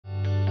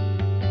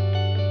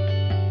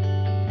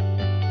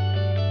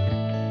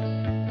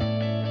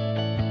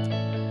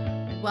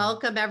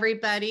Welcome,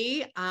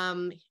 everybody.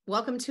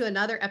 Welcome to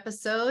another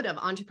episode of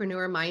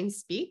Entrepreneur Mind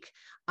Speak.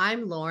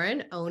 I'm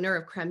Lauren, owner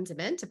of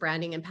ChemE, a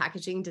branding and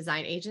packaging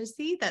design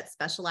agency that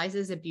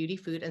specializes in beauty,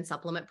 food, and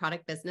supplement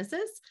product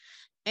businesses.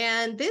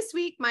 And this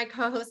week, my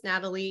co-host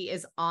Natalie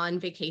is on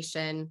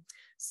vacation.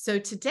 So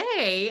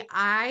today,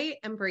 I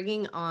am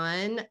bringing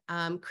on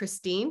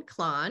Christine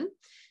Klahn.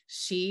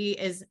 She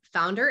is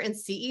founder and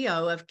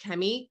CEO of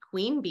ChemE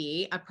Queen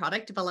Bee, a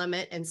product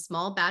development and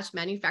small batch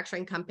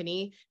manufacturing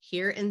company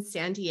here in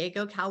San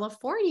Diego,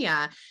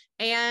 California.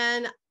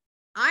 And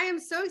I am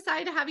so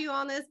excited to have you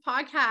on this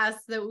podcast so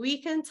that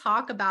we can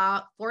talk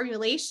about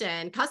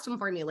formulation, custom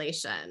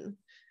formulation.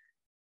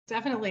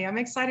 Definitely. I'm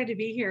excited to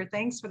be here.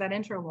 Thanks for that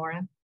intro,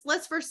 Lauren.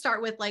 Let's first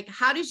start with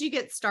how did you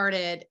get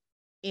started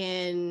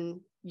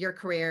in your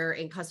career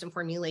in custom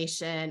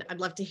formulation?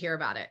 I'd love to hear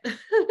about it.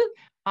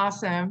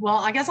 Awesome. Well,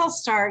 I guess I'll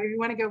start. If you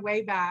want to go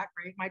way back,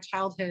 right? My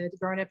childhood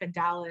growing up in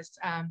Dallas.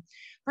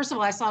 First of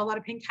all, I saw a lot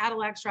of pink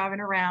Cadillacs driving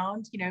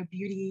around,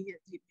 beauty,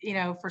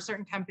 for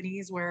certain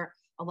companies where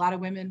a lot of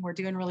women were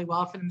doing really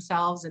well for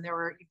themselves and there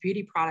were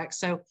beauty products.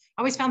 So I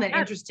always found that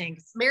interesting.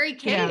 Mary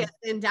Kay is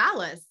in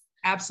Dallas.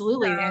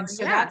 Absolutely. And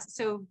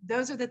so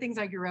those are the things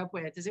I grew up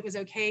with, is it was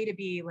okay to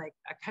be like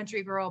a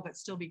country girl, but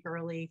still be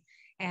girly.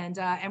 And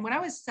when I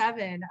was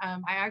 7, I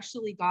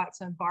actually got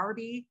some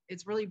Barbie.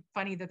 It's really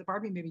funny that the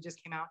Barbie movie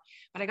just came out,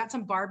 but I got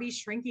some Barbie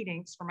shrinky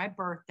dinks for my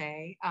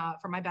birthday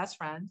for my best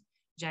friend,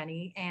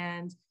 Jenny.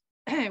 And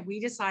we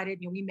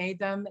decided, we made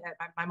them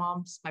at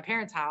my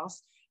parents'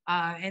 house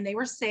and they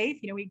were safe.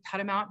 We cut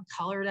them out and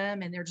colored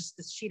them and they're just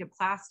this sheet of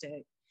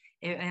plastic.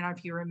 I don't know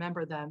if you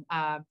remember them,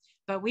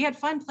 but we had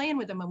fun playing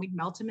with them when we'd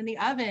melt them in the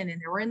oven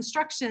and there were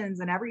instructions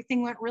and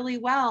everything went really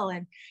well.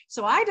 And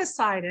so I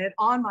decided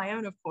on my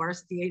own, of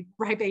course, at the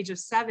ripe age of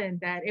 7,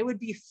 that it would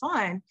be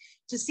fun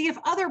to see if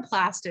other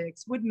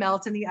plastics would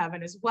melt in the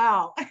oven as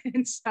well.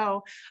 And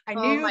so I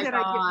knew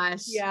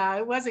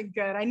it wasn't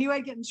good. I knew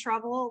I'd get in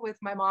trouble with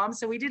my mom.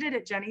 So we did it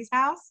at Jenny's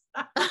house.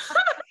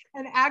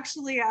 And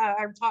actually, I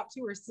talked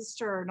to her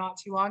sister not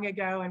too long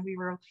ago and we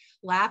were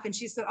laughing.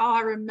 She said, "Oh,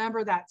 I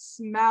remember that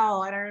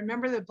smell. And I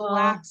remember the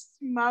black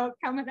smoke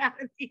coming out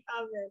of the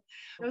oven."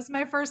 It was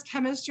my first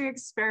chemistry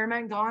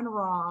experiment gone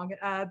wrong.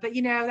 But,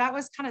 that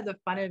was kind of the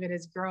fun of it,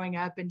 is growing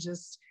up and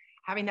just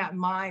having that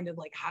mind of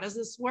how does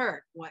this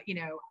work?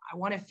 I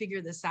want to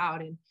figure this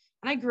out. And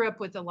I grew up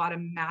with a lot of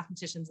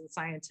mathematicians and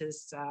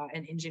scientists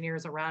and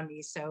engineers around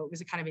me. So it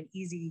was a kind of an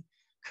easy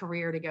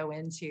career to go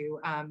into.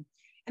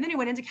 And then I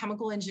went into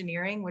chemical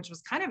engineering, which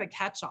was kind of a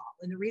catch-all.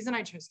 And the reason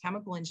I chose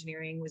chemical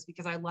engineering was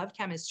because I love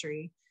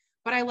chemistry,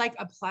 but I like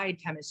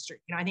applied chemistry.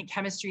 I think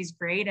chemistry is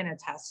great in a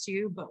test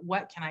tube, but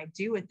what can I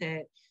do with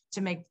it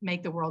to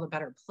make the world a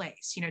better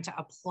place, to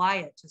apply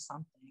it to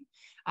something?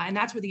 And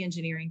that's where the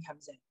engineering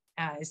comes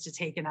in, is to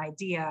take an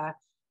idea,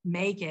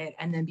 make it,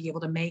 and then be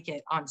able to make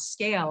it on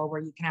scale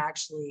where you can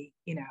actually,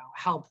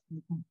 help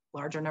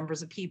larger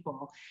numbers of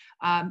people.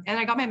 And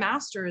I got my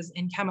master's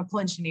in chemical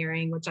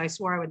engineering, which I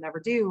swore I would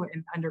never do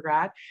in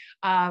undergrad.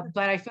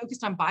 But I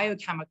focused on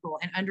biochemical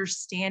and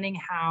understanding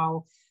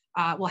how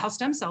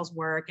stem cells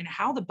work and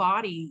how the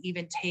body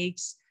even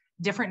takes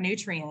different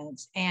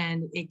nutrients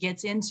and it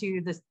gets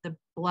into the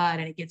blood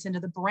and it gets into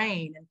the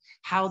brain, and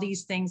how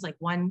these things, like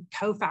one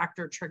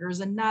cofactor triggers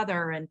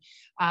another. And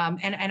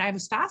I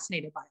was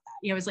fascinated by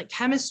that. It was like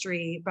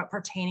chemistry, but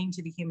pertaining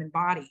to the human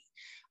body.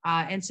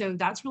 And so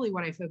that's really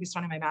what I focused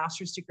on in my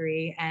master's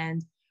degree.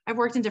 And I've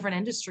worked in different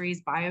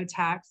industries,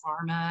 biotech,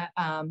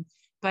 pharma.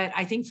 But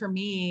I think for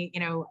me,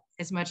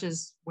 as much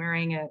as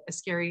wearing a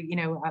scary,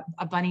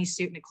 a bunny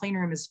suit in a clean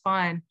room is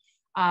fun,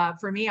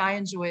 for me, I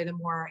enjoy the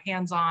more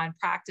hands-on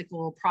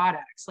practical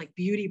products, like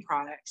beauty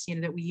products,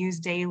 that we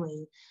use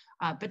daily,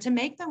 but to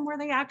make them where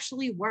they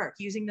actually work,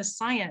 using the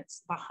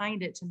science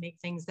behind it to make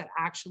things that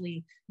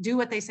actually do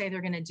what they say they're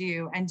going to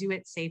do and do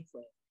it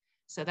safely.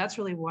 So that's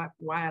really why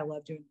I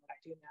love doing what I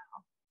do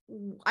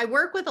now. I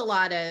work with a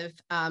lot of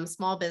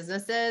small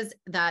businesses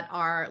that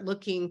are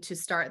looking to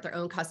start their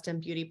own custom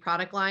beauty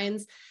product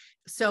lines.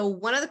 So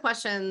one of the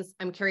questions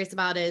I'm curious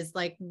about is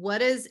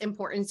what is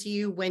important to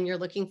you when you're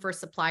looking for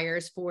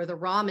suppliers for the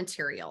raw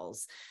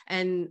materials?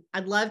 And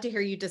I'd love to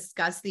hear you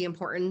discuss the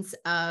importance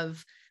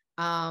of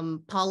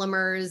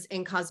polymers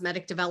in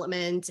cosmetic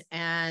development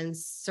and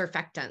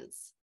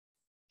surfactants.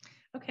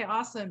 Okay,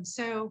 awesome.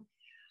 So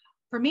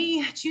for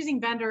me, choosing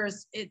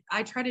vendors,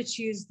 I try to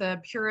choose the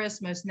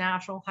purest, most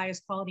natural,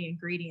 highest quality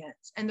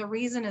ingredients. And the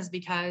reason is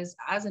because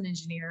as an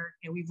engineer,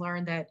 we've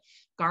learned that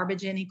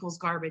garbage in equals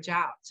garbage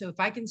out. So if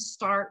I can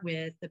start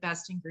with the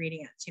best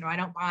ingredients, I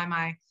don't buy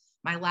my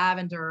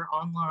lavender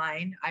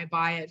online. I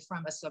buy it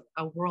from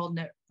a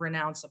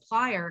world-renowned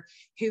supplier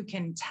who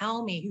can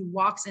tell me, who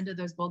walks into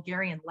those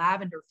Bulgarian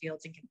lavender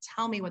fields and can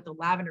tell me what the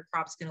lavender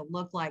crop's going to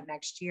look like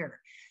next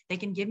year. They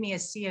can give me a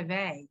C of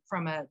A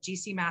from a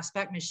GC mass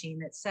spec machine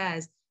that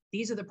says,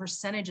 these are the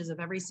percentages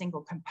of every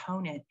single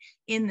component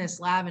in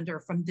this lavender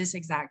from this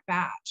exact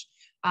batch.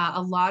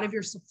 a lot of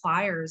your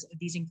suppliers of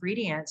these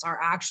ingredients are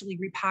actually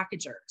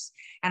repackagers.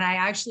 And I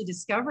actually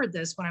discovered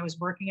this when I was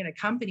working at a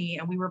company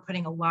and we were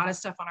putting a lot of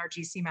stuff on our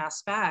GC mass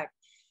spec.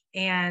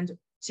 And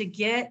to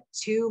get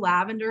 2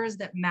 lavenders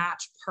that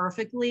match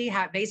perfectly,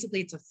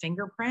 basically it's a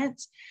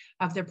fingerprint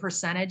of the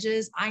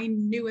percentages. I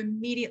knew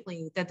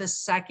immediately that the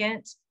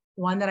second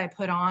one that I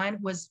put on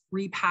was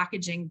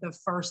repackaging the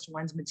first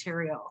one's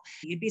material.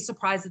 You'd be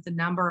surprised at the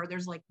number.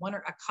 There's like one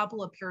or a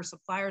couple of pure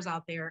suppliers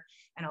out there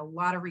and a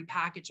lot of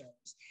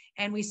repackagers.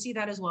 And we see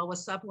that as well with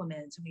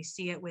supplements. And we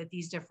see it with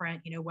these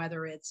different,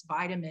 whether it's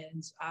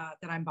vitamins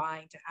that I'm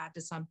buying to add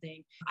to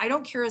something. I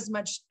don't care as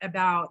much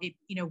about it,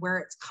 where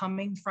it's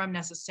coming from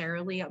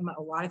necessarily. A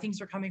lot of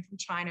things are coming from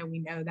China. We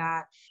know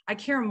that. I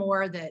care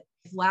more that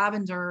if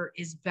lavender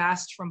is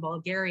best from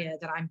Bulgaria,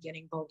 that I'm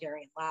getting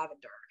Bulgarian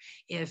lavender.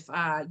 If,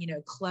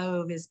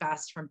 clove is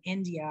best from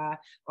India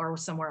or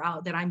somewhere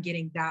else, that I'm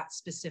getting that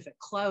specific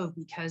clove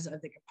because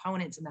of the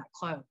components in that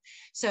clove.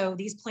 So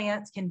these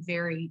plants can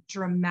vary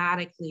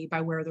dramatically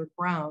by where they're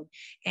grown.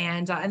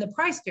 And the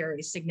price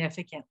varies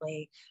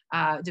significantly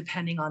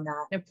depending on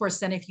that. And of course,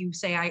 then if you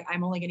say,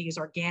 I'm only going to use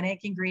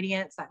organic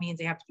ingredients, that means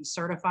they have to be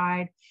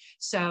certified.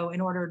 So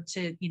in order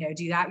to,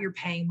 do that, you're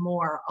paying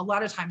more a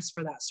lot of times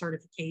for that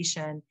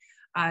certification.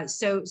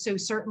 So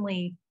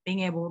certainly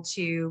being able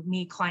to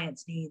meet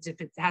clients' needs, if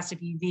it has to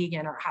be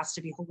vegan or it has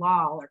to be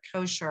halal or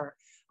kosher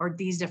or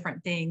these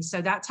different things.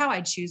 So that's how I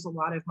choose a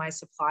lot of my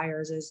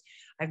suppliers. Is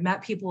I've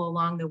met people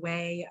along the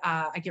way.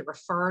 I get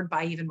referred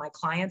by even my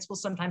clients will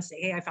sometimes say,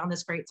 hey, I found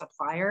this great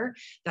supplier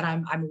that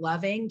I'm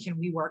loving. Can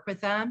we work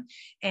with them?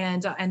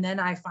 And then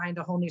I find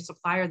a whole new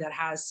supplier that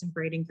has some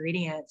great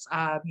ingredients.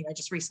 I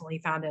just recently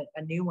found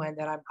a new one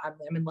that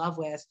I'm in love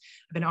with.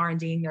 I've been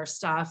R&Ding their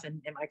stuff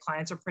and my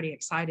clients are pretty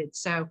excited.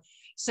 So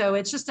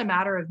it's just a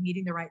matter of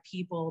meeting the right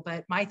people.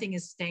 But my thing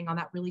is staying on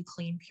that really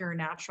clean, pure,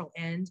 natural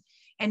end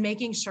and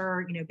making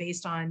sure,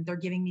 based on they're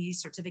giving me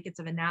certificates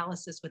of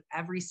analysis with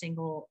every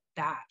single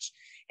batch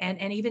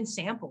and even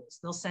samples.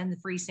 They'll send the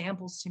free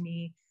samples to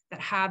me that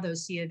have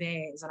those C of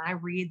A's and I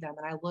read them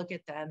and I look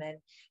at them and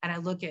I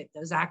look at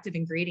those active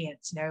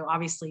ingredients.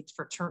 Obviously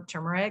for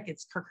turmeric,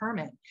 it's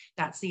curcumin.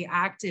 That's the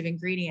active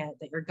ingredient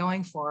that you're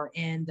going for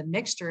in the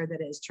mixture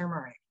that is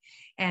turmeric.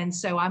 And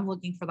so I'm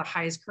looking for the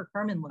highest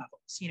curcumin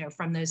levels,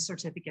 from those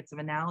certificates of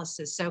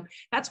analysis. So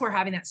that's where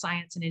having that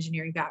science and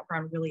engineering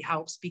background really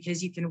helps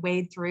because you can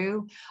wade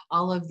through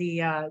all of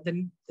the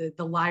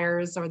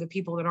liars or the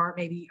people that aren't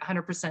maybe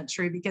 100%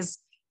 true because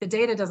the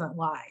data doesn't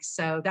lie.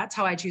 So that's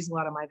how I choose a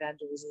lot of my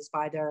vendors is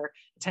by their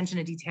attention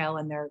to detail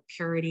and their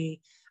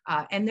purity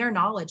and their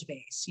knowledge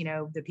base.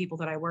 The people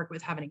that I work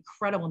with have an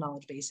incredible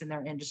knowledge base in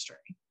their industry.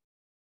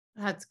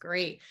 That's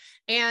great.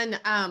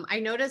 And I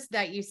noticed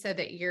that you said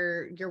that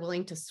you're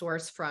willing to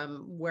source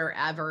from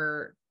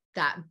wherever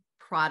that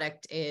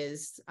product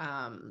is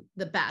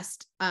the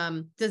best.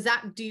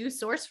 Do you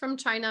source from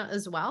China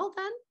as well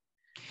then?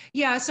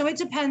 Yeah, so it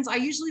depends. I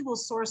usually will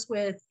source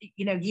with,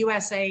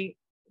 USA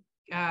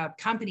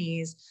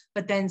companies,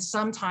 but then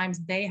sometimes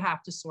they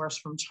have to source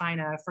from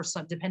China for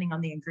some, depending on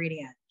the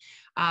ingredient.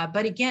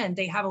 But again,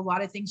 they have a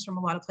lot of things from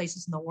a lot of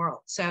places in the world.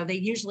 So they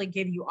usually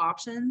give you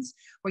options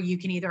where you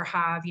can either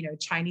have,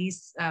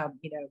 Chinese, a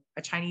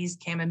Chinese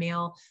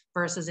chamomile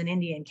versus an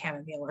Indian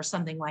chamomile or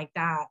something like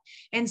that.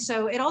 And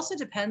so it also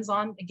depends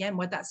on, again,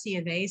 what that C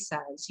of A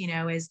says,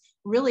 is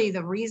really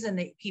the reason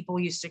that people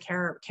used to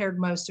cared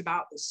most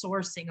about the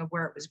sourcing of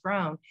where it was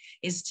grown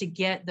is to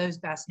get those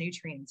best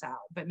nutrients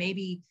out. But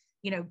maybe,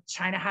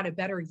 China had a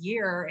better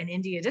year and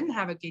India didn't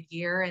have a good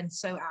year. And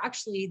so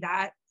actually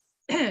that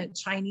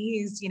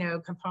Chinese,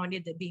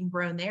 component that being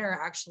grown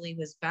there actually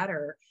was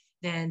better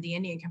than the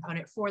Indian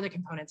component for the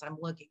components I'm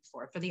looking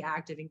for the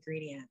active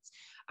ingredients.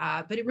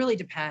 But it really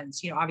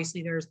depends.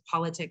 Obviously there's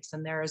politics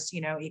and there's,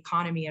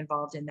 economy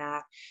involved in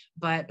that.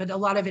 But a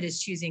lot of it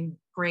is choosing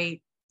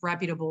great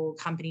reputable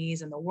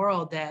companies in the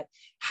world that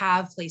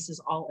have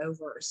places all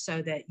over so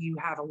that you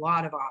have a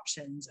lot of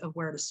options of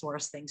where to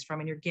source things from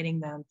and you're getting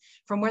them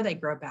from where they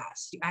grow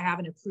best. I have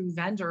an approved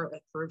vendor,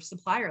 approved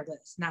supplier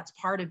list, and that's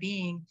part of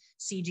being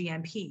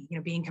CGMP,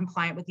 being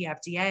compliant with the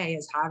FDA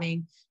is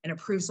having an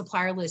approved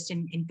supplier list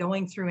and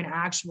going through an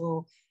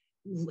actual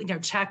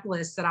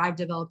checklist that I've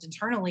developed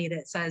internally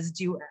that says,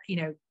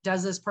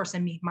 does this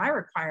person meet my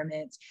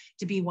requirements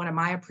to be one of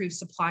my approved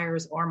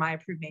suppliers or my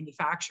approved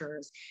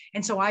manufacturers?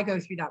 And so I go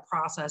through that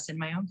process in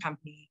my own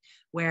company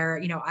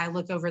where, I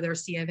look over their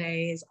C of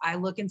A's, I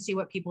look and see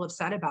what people have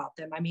said about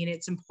them. I mean,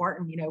 it's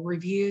important,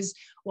 reviews,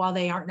 while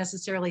they aren't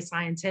necessarily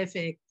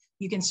scientific,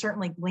 you can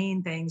certainly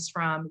glean things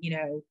from,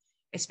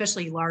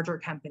 especially larger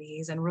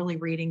companies and really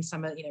reading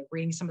some of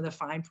the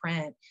fine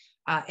print.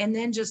 And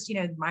then just,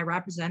 my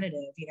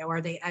representative,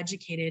 are they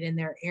educated in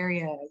their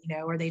area?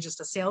 Are they just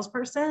a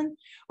salesperson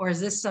or is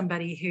this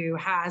somebody who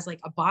has like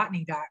a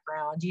botany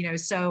background,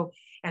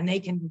 and they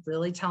can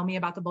really tell me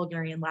about the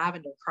Bulgarian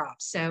lavender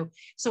crops. So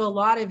a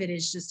lot of it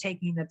is just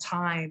taking the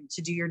time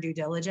to do your due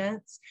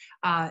diligence.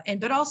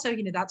 But also,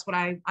 that's what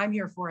I'm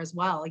here for as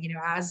well.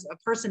 As a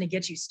person to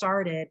get you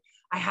started,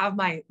 I have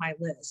my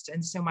list.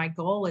 And so my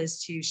goal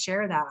is to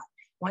share that.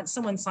 Once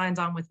someone signs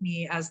on with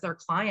me as their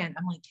client,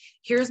 I'm like,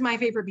 here's my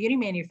favorite beauty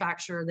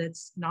manufacturer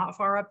that's not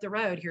far up the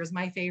road. Here's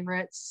my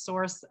favorite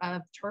source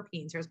of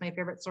terpenes. Here's my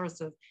favorite source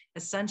of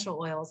essential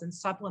oils and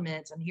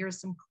supplements. And here's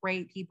some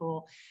great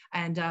people.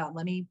 And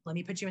let me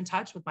put you in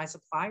touch with my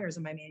suppliers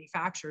and my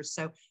manufacturers.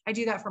 So I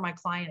do that for my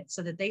clients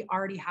so that they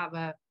already have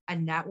a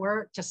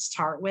network to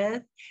start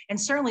with. And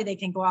certainly they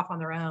can go off on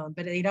their own,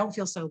 but they don't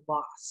feel so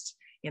lost.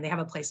 They have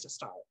a place to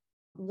start.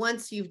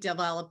 Once you've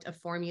developed a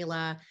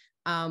formula,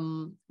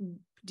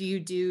 do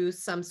you do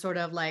some sort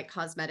of like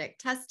cosmetic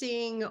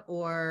testing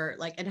or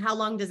like, and how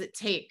long does it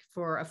take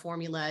for a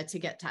formula to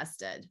get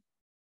tested?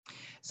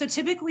 So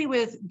typically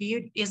with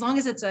beauty, as long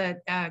as it's a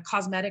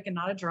cosmetic and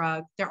not a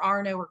drug, there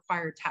are no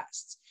required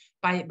tests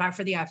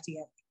for the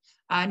FDA.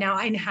 Now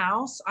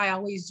in-house, I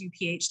always do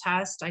pH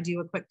test. I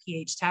do a quick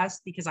pH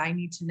test because I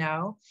need to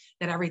know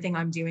that everything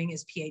I'm doing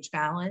is pH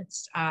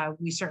balanced.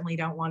 We certainly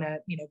don't want to,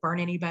 burn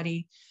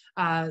anybody,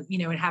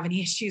 and have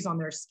any issues on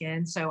their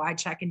skin. So I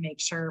check and make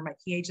sure my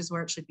pH is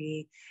where it should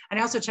be. And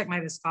I also check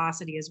my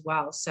viscosity as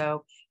well.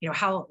 So,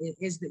 how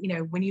is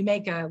the, when you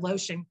make a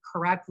lotion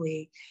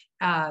correctly,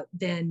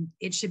 then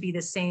it should be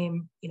the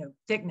same,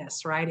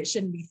 thickness, right? It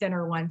shouldn't be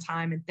thinner one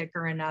time and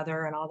thicker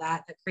another and all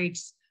that. That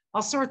creates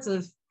all sorts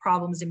of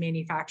problems in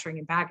manufacturing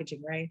and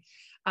packaging, right?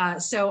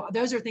 So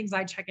those are things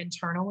I check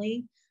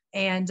internally.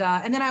 And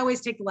then I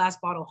always take the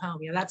last bottle home.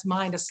 That's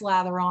mine to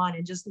slather on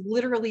and just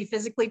literally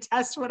physically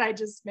test what I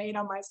just made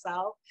on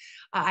myself.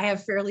 I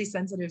have fairly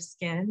sensitive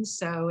skin,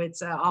 so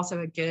it's also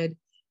a good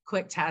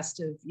quick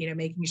test of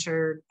making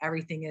sure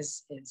everything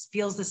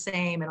feels the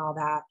same and all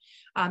that.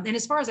 And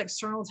as far as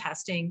external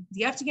testing,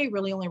 the FDA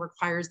really only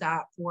requires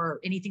that for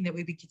anything that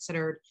would be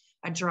considered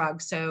a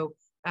drug. So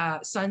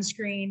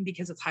sunscreen,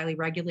 because it's highly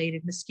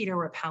regulated, mosquito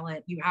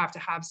repellent, you have to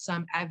have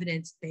some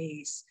evidence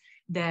base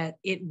that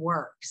it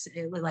works,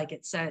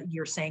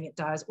 you're saying it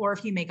does, or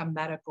if you make a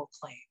medical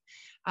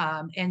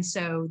claim. And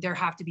so there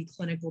have to be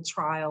clinical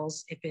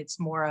trials if it's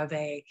more of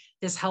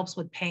this helps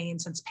with pain,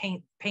 since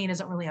pain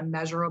isn't really a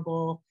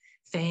measurable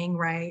thing,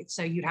 right?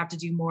 So you'd have to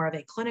do more of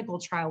a clinical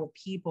trial with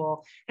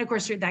people. And of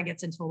course, that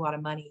gets into a lot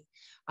of money.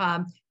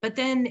 But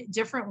then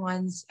different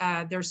ones,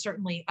 there's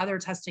certainly other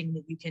testing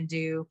that you can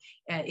do.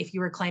 If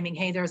you were claiming,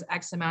 hey, there's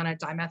X amount of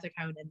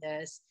dimethicone in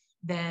this,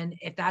 then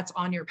if that's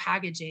on your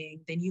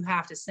packaging, then you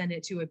have to send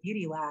it to a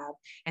beauty lab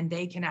and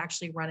they can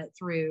actually run it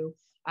through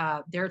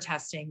their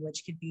testing,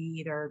 which could be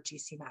either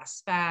GC mass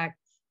spec,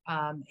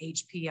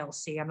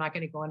 HPLC. I'm not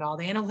going to go into all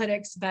the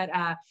analytics,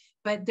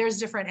 but there's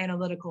different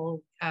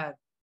analytical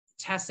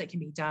tests that can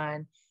be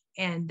done.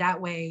 And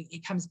that way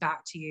it comes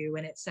back to you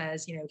and it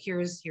says,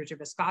 here's your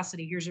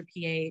viscosity, here's your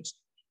pH,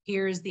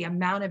 here's the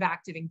amount of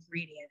active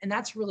ingredient. And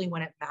that's really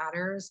when it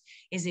matters,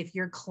 is if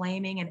you're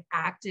claiming an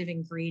active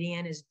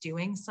ingredient is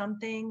doing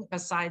something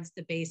besides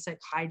the basic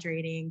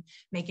hydrating,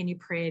 making you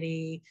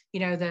pretty,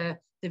 the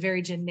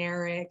very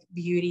generic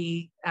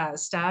beauty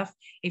stuff.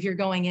 If you're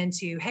going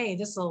into, hey,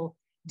 this will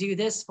do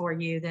this for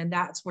you, then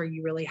that's where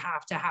you really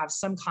have to have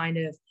some kind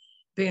of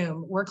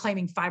boom. We're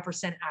claiming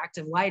 5%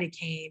 active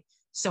lidocaine.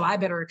 So I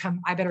better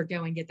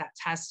go and get that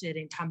tested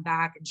and come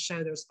back and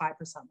show there's 5%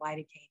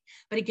 lidocaine.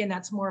 But again,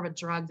 that's more of a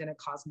drug than a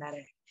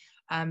cosmetic.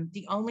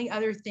 The only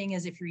other thing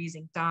is if you're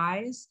using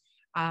dyes,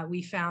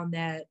 we found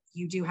that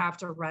you do have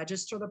to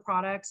register the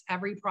products.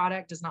 Every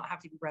product does not have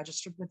to be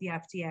registered with the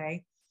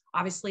FDA.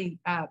 Obviously,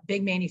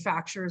 big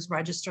manufacturers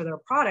register their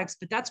products,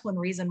 but that's one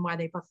reason why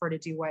they prefer to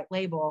do white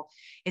label,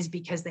 is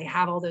because they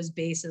have all those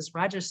bases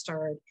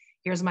registered.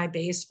 Here's my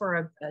base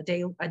for a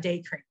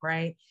day cream,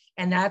 right?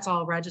 And that's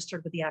all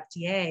registered with the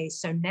FDA.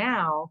 So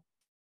now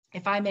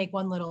if I make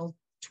one little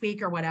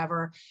tweak or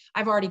whatever,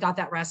 I've already got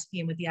that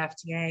recipe in with the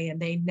FDA and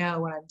they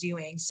know what I'm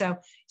doing. So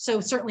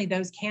certainly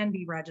those can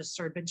be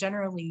registered, but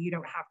generally you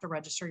don't have to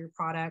register your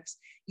products.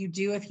 You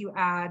do if you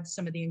add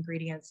some of the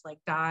ingredients like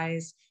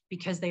dyes,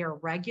 because they are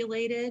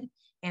regulated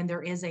and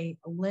there is a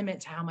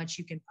limit to how much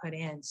you can put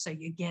in. So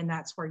again,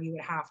 that's where you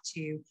would have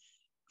to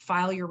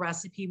file your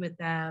recipe with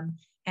them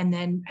and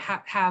then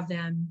have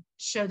them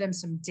show them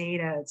some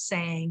data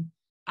saying,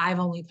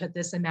 I've only put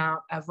this amount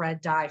of red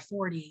dye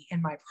 40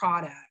 in my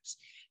product,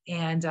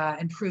 and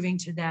proving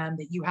to them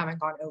that you haven't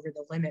gone over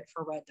the limit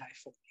for red dye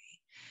 40.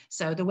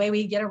 So the way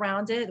I get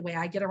around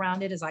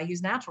it is I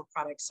use natural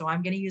products. So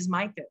I'm going to use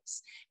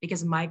micas,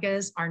 because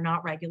micas are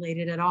not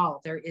regulated at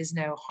all. There is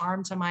no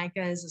harm to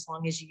micas as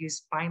long as you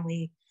use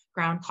finely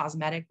ground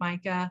cosmetic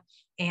mica.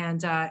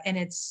 And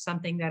it's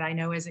something that I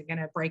know isn't going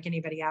to break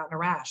anybody out in a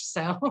rash.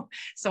 So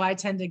I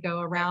tend to go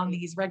around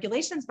these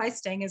regulations by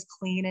staying as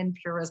clean and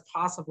pure as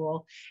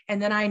possible.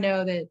 And then I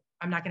know that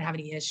I'm not going to have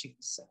any issues.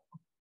 So.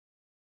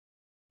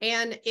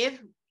 And if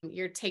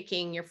you're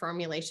taking your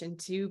formulation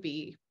to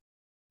be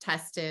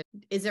tested,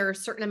 is there a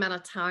certain amount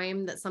of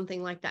time that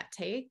something like that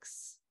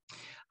takes?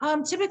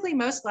 Typically,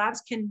 most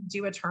labs can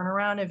do a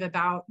turnaround of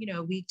about,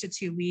 a week to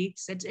 2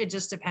 weeks. It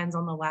just depends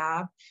on the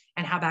lab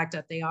and how backed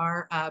up they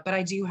are. But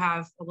I do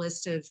have a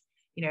list of,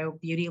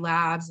 beauty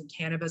labs and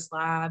cannabis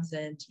labs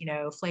and,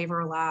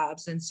 flavor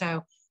labs. And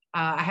so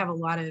I have a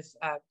lot of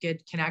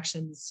good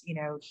connections,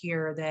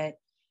 here that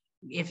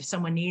if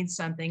someone needs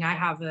something, I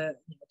have a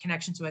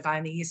connection to a guy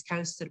on the East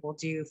Coast that will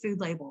do food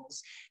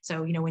labels.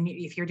 So,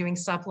 if you're doing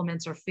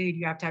supplements or food,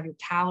 you have to have your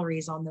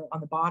calories on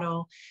the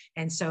bottle.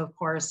 And so, of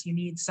course, you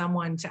need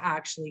someone to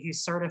actually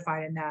who's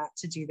certified in that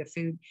to do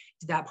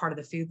that part of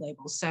the food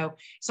labels. So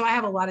I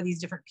have a lot of these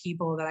different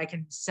people that I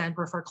can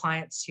refer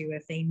clients to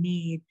if they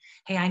need,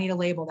 hey, I need a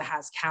label that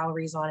has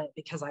calories on it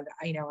because I'm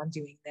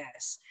doing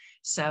this.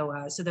 So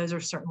those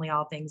are certainly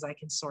all things I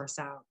can source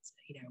out,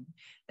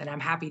 that I'm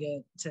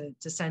happy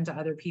to send to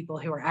other people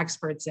who are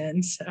experts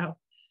in. So.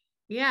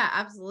 Yeah,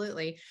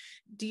 absolutely.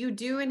 Do you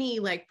do any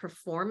like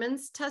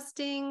performance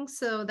testing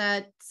so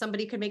that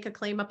somebody could make a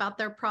claim about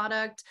their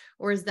product?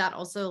 Or is that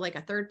also like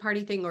a third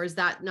party thing? Or is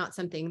that not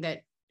something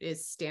that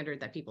is standard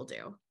that people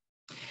do?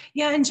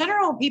 Yeah, in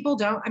general, people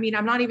don't. I mean,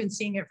 I'm not even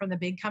seeing it from the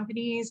big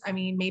companies. I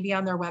mean, maybe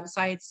on their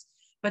websites,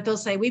 but they'll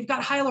say we've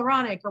got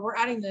hyaluronic or we're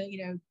adding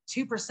the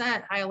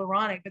 2%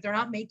 hyaluronic, but they're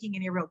not making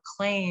any real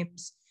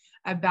claims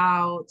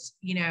about,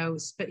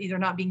 they're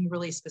not being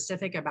really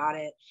specific about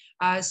it.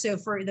 So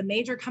for the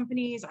major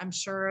companies, I'm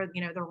sure,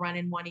 they're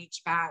running one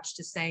each batch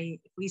to say,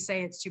 if we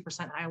say it's 2%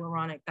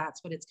 hyaluronic,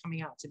 that's what it's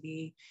coming out to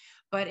be.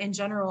 But in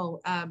general,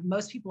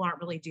 most people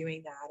aren't really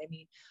doing that. I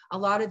mean, a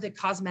lot of the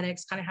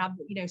cosmetics kind of have,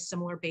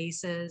 similar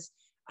bases.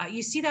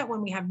 You see that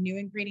when we have new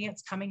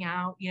ingredients coming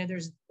out,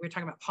 we're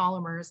talking about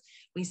polymers.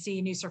 We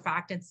see new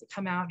surfactants that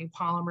come out, new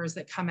polymers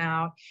that come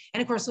out. And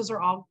of course, those are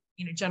all,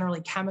 generally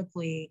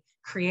chemically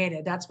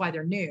created. That's why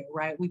they're new,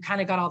 right? We've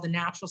kind of got all the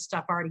natural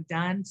stuff already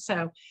done.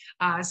 So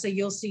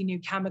you'll see new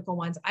chemical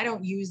ones. I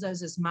don't use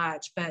those as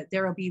much, but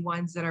there will be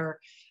ones that are,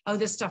 oh,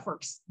 this stuff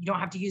works. You don't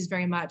have to use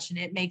very much. And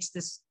it makes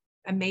this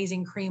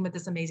amazing cream with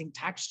this amazing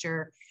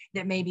texture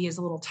that maybe is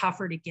a little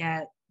tougher to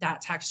get that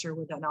texture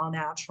with an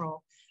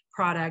all-natural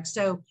product.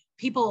 So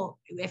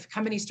if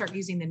companies start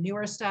using the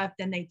newer stuff,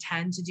 then they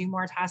tend to do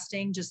more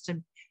testing just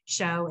to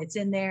show it's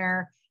in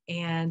there.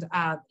 And,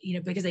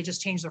 because they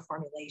just change their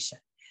formulation.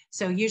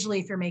 So usually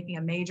if you're making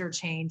a major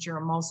change,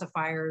 your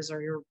emulsifiers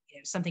or your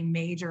something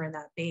major in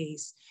that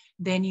base,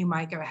 then you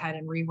might go ahead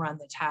and rerun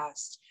the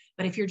test.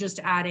 But if you're just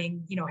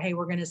adding, hey,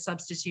 we're going to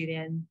substitute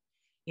in,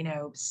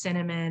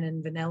 cinnamon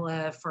and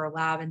vanilla for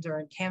lavender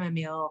and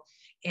chamomile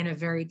in a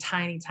very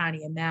tiny,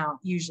 tiny amount,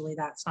 usually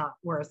that's not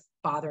worth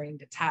bothering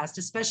to test,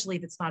 especially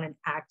if it's not an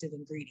active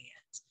ingredient.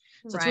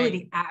 So It's really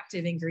the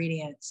active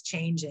ingredients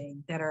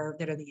changing that are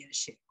the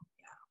issue.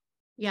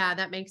 Yeah,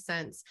 that makes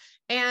sense.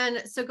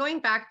 And so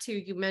going back to,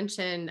 you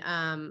mentioned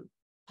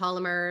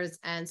polymers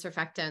and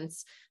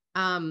surfactants.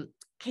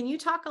 Can you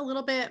talk a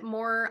little bit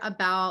more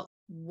about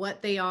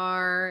what they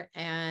are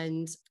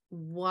and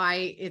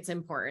why it's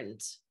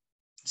important?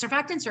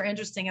 Surfactants are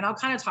interesting. And I'll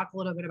kind of talk a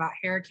little bit about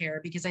hair care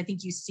because I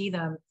think you see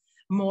them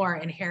more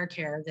in hair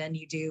care than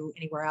you do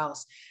anywhere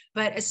else.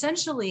 But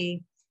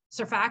essentially,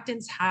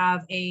 surfactants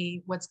have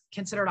what's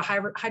considered a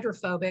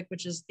hydrophobic,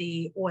 which is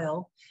the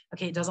oil.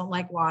 Okay, it doesn't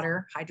like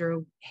water,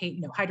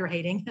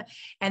 hydrohating.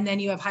 And then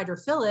you have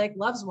hydrophilic,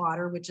 loves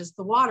water, which is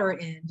the water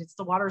end. It's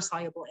the water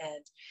soluble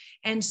end.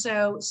 And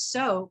so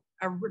soap,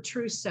 a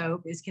true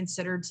soap, is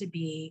considered to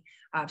be,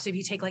 so if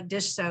you take like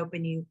dish soap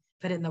and you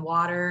put it in the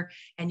water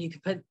and you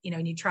can put,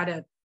 and you try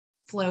to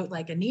float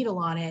like a needle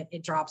on it,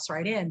 it drops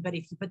right in. But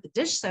if you put the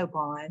dish soap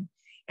on,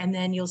 and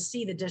then you'll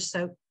see the dish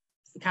soap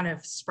kind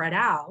of spread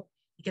out,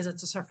 because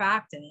it's a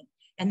surfactant,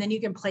 and then you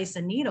can place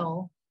a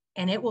needle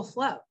and it will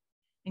float.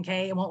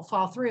 Okay, it won't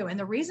fall through. And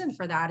the reason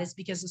for that is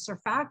because the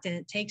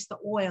surfactant takes the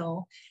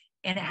oil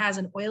and it has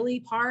an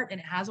oily part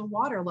and it has a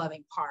water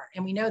loving part.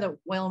 And we know that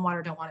oil and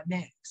water don't want to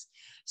mix.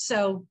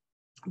 So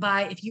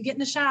if you get in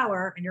the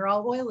shower and you're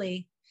all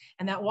oily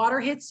and that water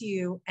hits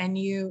you and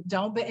you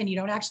don't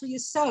actually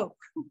use soap,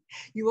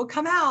 you will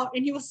come out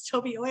and you will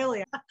still be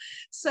oily.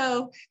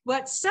 So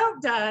what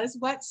soap does,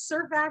 what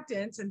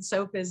surfactants, and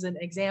soap is an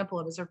example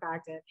of a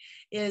surfactant,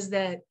 is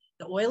that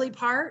the oily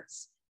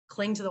parts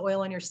cling to the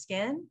oil on your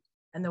skin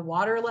and the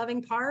water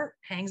loving part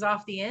hangs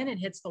off the end and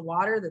hits the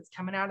water that's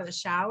coming out of the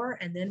shower.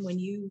 And then when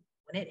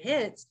it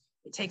hits,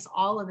 it takes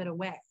all of it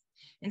away.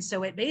 And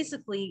so it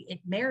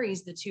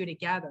marries the two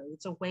together.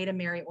 It's a way to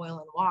marry oil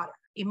and water.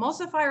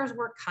 Emulsifiers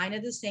work kind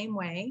of the same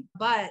way,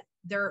 but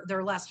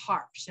they're less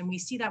harsh. And we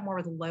see that more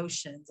with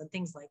lotions and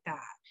things like that.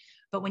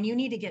 But when you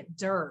need to get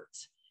dirt,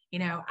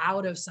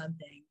 out of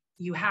something,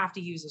 you have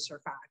to use a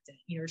surfactant.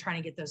 You're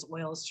trying to get those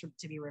oils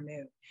to be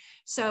removed.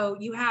 So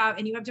you have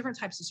different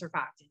types of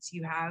surfactants.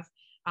 You have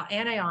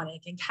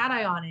anionic and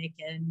cationic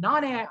and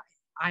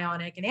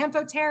non-ionic and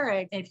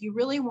amphoteric. And if you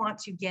really want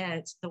to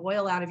get the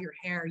oil out of your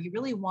hair, you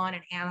really want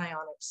an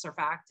anionic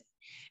surfactant.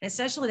 And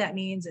essentially that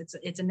means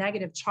it's a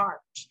negative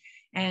charge.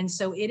 And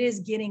so it is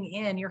getting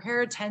in, your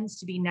hair tends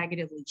to be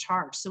negatively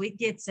charged. So it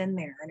gets in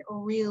there and it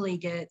really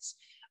gets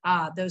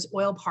those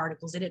oil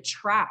particles. It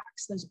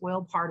attracts those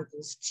oil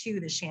particles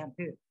to the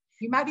shampoo.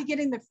 You might be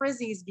getting the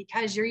frizzies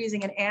because you're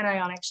using an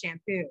anionic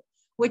shampoo,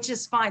 which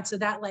is fine. So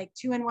that like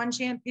 2-in-1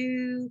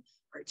 shampoo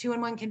or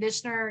 2-in-1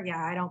 conditioner.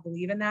 Yeah, I don't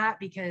believe in that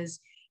because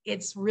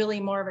it's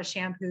really more of a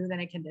shampoo than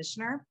a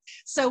conditioner.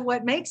 So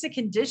what makes a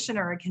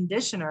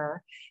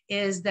conditioner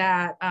is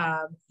that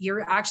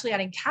you're actually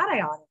adding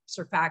cation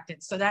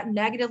surfactants. So that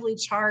negatively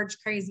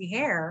charged crazy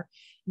hair,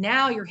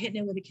 now you're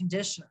hitting it with a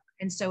conditioner.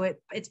 And so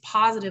it's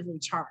positively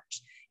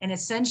charged. And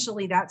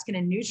essentially that's going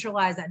to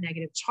neutralize that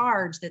negative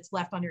charge that's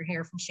left on your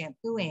hair from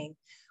shampooing,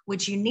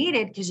 which you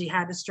needed because you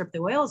had to strip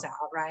the oils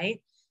out,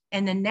 right?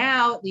 And then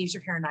now it leaves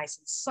your hair nice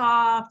and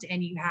soft,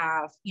 and you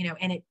have,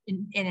 and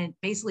it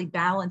basically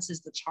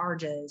balances the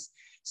charges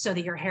so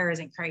that your hair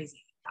isn't crazy.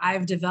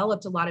 I've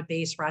developed a lot of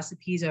base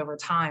recipes over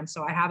time.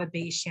 So I have a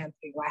base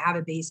shampoo, I have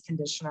a base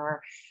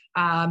conditioner,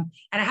 and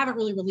I haven't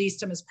really released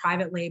them as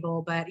private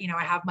label, but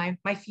I have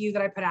my few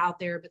that I put out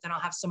there, but then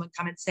I'll have someone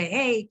come and say,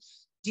 hey,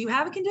 do you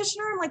have a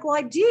conditioner? I'm like, well,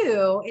 I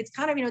do. It's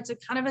kind of, it's a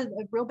kind of a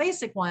real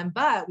basic one,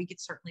 but we could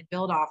certainly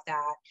build off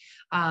that.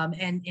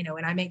 And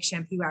I make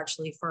shampoo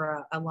actually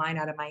for a line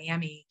out of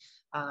Miami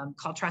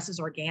called Tress's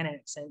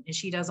Organics. And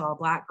she does all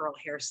black girl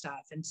hair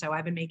stuff. And so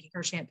I've been making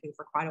her shampoo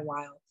for quite a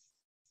while.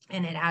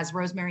 And it has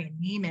rosemary and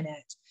neem in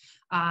it.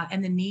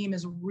 And the neem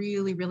is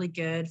really, really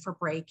good for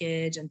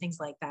breakage and things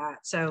like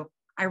that. So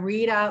I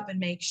read up and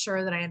make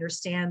sure that I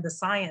understand the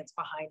science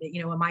behind it.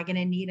 Am I going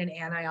to need an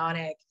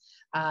anionic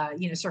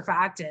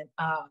surfactant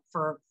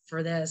for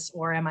this,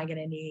 or am I going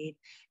to need,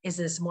 is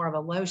this more of a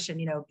lotion,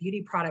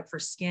 beauty product for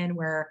skin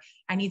where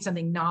I need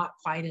something not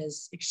quite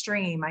as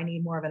extreme. I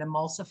need more of an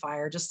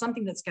emulsifier, just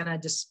something that's going to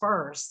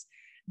disperse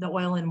the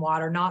oil and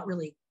water, not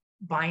really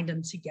bind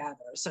them together.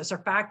 So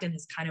surfactant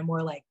is kind of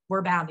more like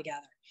we're bound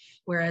together.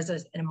 Whereas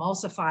an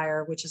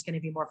emulsifier, which is going to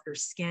be more for your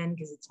skin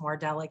because it's more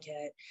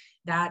delicate,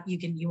 that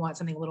you want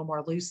something a little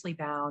more loosely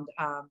bound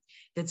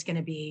that's going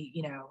to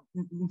be,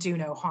 do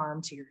no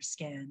harm to your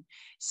skin.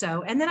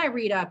 So, and then I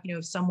read up,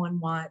 if someone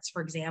wants,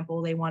 for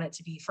example, they want it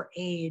to be for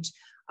age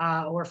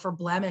or for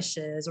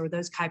blemishes or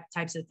those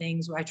types of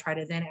things, where I try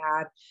to then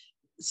add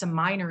some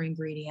minor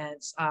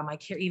ingredients,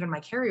 even my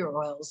carrier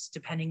oils,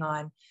 depending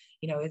on,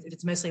 if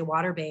it's mostly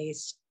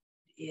water-based.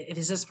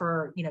 Is this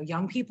for,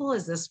 young people?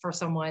 Is this for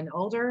someone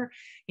older?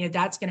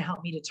 That's going to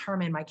help me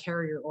determine my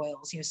carrier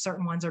oils.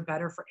 Certain ones are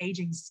better for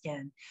aging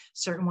skin.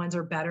 Certain ones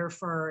are better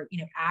for,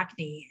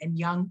 acne and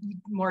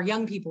more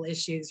young people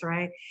issues,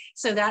 right?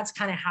 So that's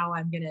kind of how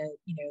I'm going to,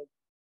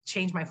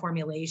 change my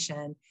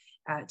formulation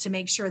to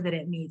make sure that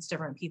it meets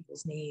different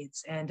people's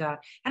needs. And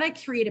I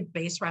create a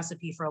base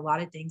recipe for a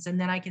lot of things. And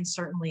then I can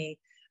certainly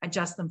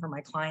adjust them for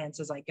my clients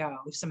as I go.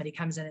 If somebody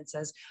comes in and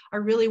says, I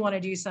really want to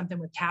do something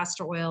with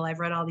castor oil, I've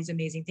read all these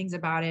amazing things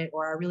about it,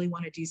 or I really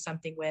want to do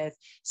something with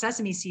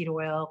sesame seed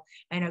oil,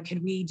 I know,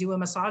 can we do a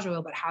massage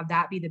oil, but have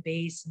that be the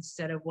base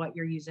instead of what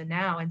you're using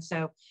now? And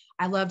so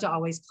I love to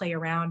always play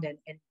around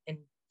and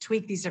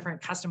tweak these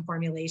different custom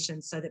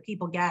formulations so that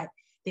people get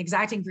the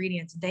exact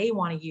ingredients they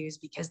want to use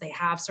because they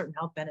have certain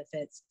health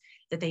benefits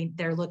that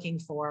they're looking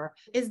for.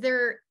 Is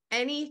there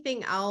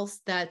anything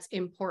else that's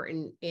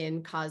important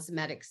in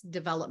cosmetics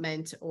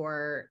development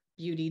or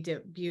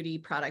beauty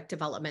product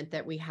development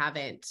that we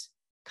haven't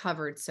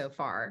covered so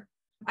far?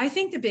 I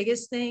think the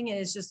biggest thing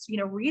is just,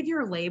 read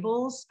your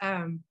labels.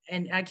 And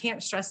I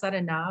can't stress that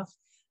enough.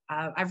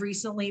 I've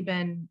recently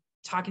been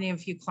talking to a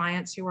few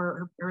clients who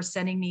are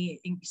sending me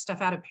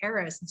stuff out of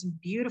Paris and some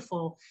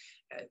beautiful,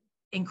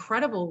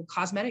 incredible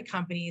cosmetic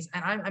companies.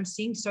 And I'm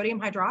seeing sodium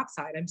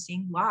hydroxide, I'm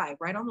seeing live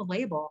right on the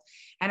label.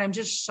 And I'm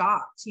just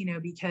shocked,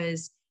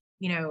 because,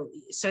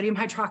 sodium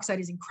hydroxide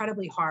is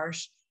incredibly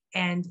harsh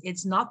and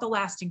it's not the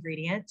last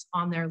ingredient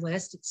on their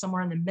list. It's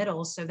somewhere in the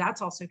middle. So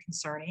that's also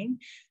concerning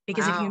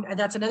because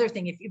that's another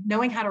thing. If you're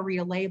knowing how to read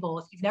a label,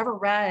 if you've never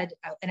read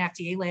an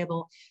FDA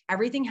label,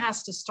 everything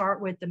has to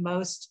start with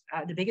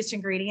the biggest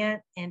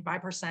ingredient and by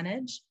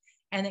percentage.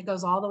 And it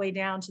goes all the way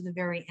down to the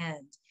very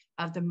end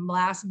of the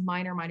last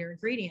minor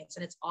ingredients,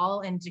 and it's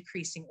all in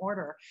decreasing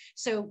order.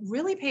 So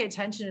really pay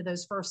attention to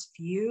those first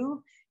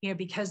few,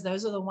 because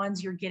those are the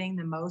ones you're getting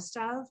the most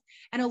of.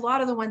 And a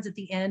lot of the ones at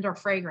the end are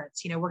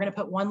fragrance. We're going to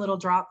put one little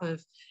drop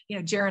of,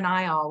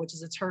 geraniol, which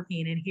is a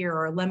terpene in here,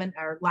 or lemon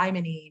or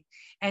limonene.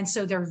 And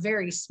so they're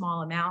very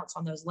small amounts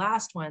on those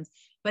last ones,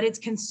 but it's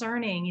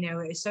concerning,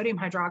 sodium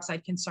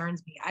hydroxide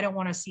concerns me. I don't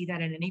want to see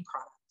that in any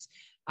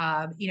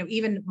product.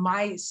 Even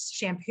my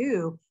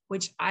shampoo,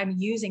 which I'm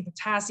using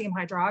potassium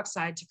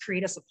hydroxide to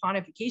create a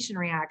saponification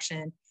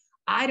reaction,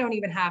 I don't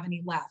even have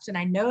any left. And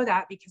I know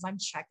that because I'm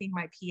checking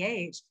my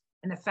pH,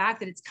 and the fact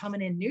that it's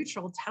coming in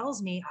neutral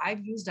tells me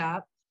I've used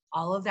up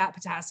all of that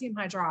potassium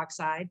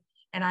hydroxide,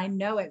 and I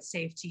know it's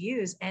safe to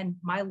use. And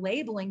my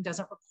labeling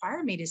doesn't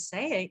require me to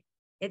say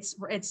it's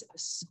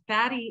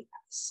fatty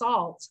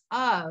salt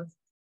of,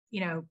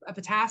 a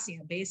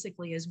potassium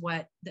basically is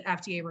what the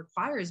FDA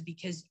requires,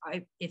 because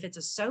if it's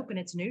a soap and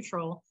it's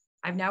neutral,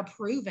 I've now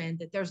proven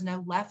that there's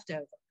no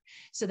leftover.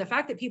 So the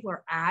fact that people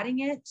are adding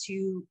it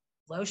to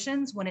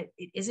lotions when it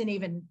doesn't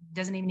even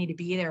need to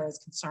be there is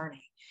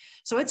concerning.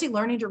 So I'd say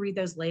learning to read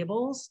those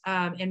labels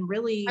and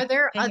really are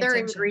there other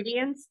attention.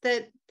 ingredients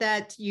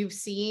that you've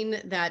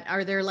seen that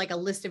are there like a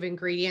list of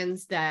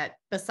ingredients that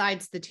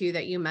besides the two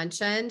that you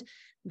mentioned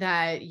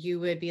that you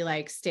would be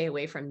like, stay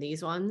away from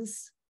these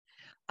ones?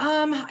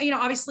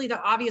 Obviously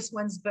the obvious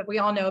ones, but we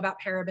all know about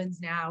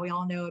parabens now. We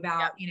all know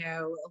about,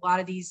 a lot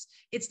of these,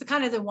 it's the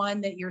kind of the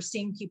one that you're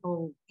seeing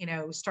people,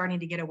 starting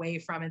to get away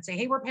from and say,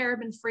 hey, we're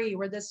paraben free,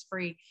 we're this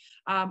free.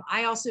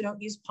 I also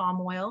don't use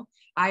palm oil.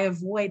 I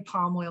avoid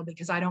palm oil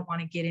because I don't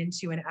want to get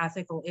into an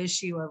ethical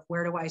issue of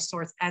where do I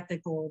source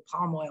ethical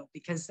palm oil,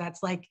 because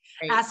that's like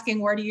asking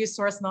where do you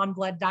source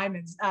non-blood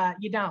diamonds?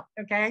 You don't.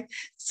 Okay.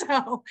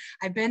 So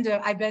I've been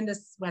to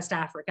West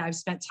Africa. I've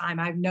spent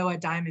time. I know a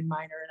diamond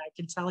miner, and I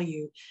can tell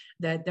you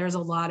that there's a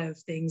lot of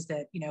things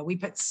that, we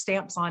put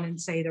stamps on and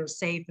say they're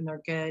safe and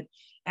they're good.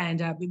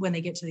 And when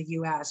they get to the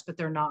US, but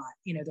they're not,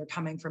 they're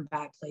coming from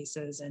bad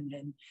places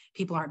and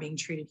people aren't being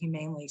treated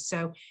humanely.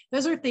 So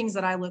those are things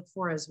that I look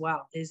for as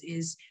well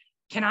is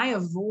can I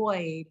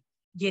avoid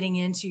getting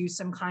into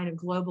some kind of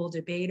global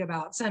debate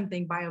about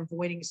something by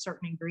avoiding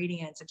certain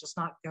ingredients and just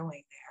not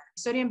going there.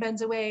 Sodium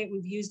benzoate,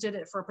 we've used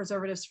it for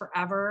preservatives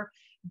forever,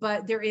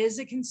 but there is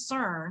a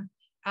concern.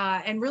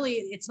 And really,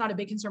 it's not a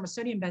big concern with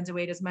sodium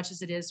benzoate as much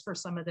as it is for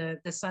some of the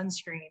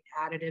sunscreen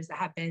additives that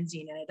have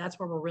benzene in it. That's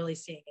where we're really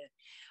seeing it.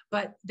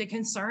 But the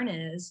concern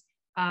is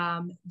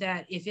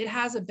that if it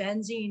has a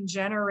benzene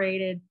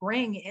generated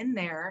ring in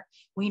there,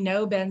 we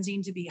know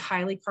benzene to be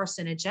highly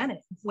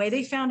carcinogenic. The way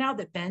they found out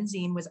that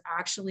benzene was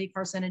actually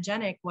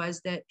carcinogenic was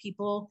that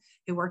people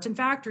who worked in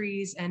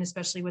factories, and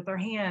especially with their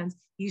hands,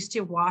 used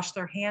to wash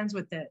their hands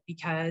with it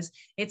because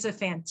it's a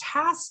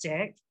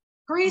fantastic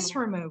grease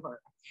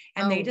remover.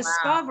 And they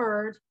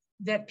discovered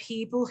that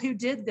people who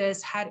did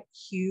this had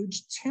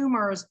huge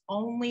tumors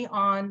only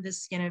on the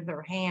skin of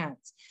their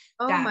hands.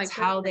 That's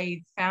how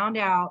they found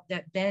out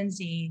that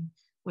benzene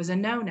was a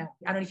no-no.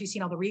 I don't know if you've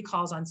seen all the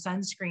recalls on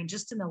sunscreen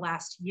just in the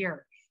last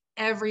year.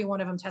 Every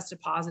one of them tested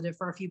positive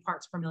for a few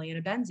parts per million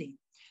of benzene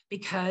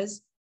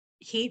because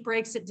heat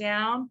breaks it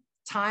down,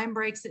 time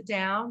breaks it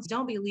down.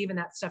 Don't be leaving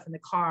that stuff in the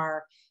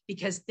car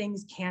because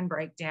things can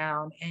break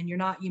down and you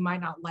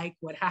might not like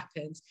what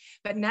happens.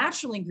 But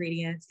natural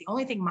ingredients, the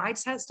only thing my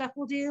stuff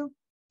will do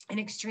in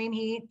extreme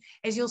heat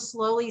is you'll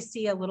slowly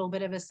see a little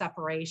bit of a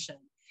separation.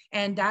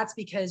 And that's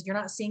because you're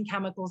not seeing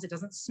chemicals. It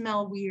doesn't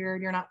smell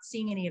weird. You're not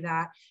seeing any of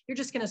that. You're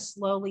just going to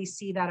slowly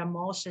see that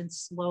emulsion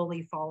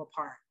slowly fall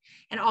apart.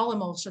 And all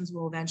emulsions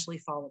will eventually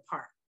fall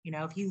apart.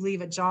 If you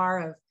leave a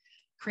jar of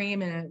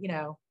cream and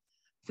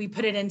if we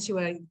put it into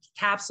a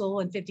capsule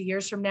and 50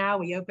 years from now,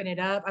 we open it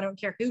up, I don't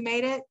care who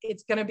made it,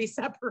 it's going to be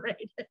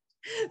separated.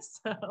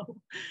 So,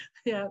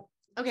 yeah.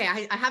 Okay,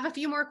 I have a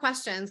few more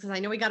questions because I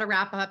know we got to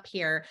wrap up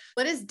here.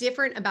 What is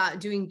different about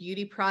doing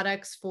beauty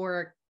products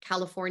for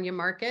California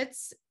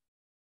markets?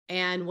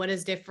 And what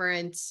is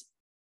different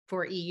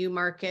for EU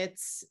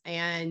markets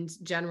and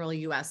general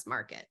US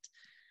market?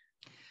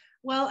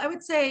 Well, I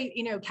would say,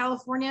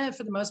 California,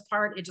 for the most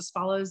part, it just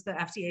follows the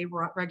FDA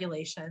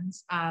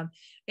regulations.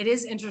 It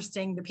is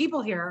interesting. The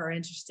people here are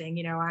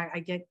interesting. I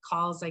get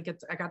calls. I got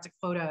to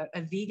quote a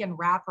vegan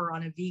rapper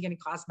on a vegan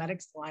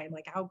cosmetics line.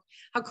 Like how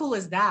cool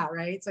is that,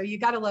 right? So you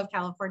got to love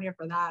California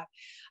for that.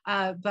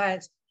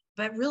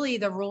 But really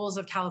the rules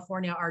of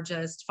California are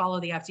just follow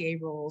the FDA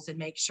rules and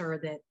make sure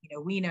that,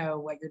 we know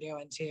what you're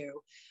doing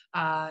too.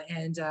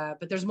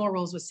 But there's more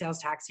rules with sales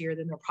tax here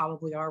than there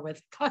probably are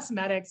with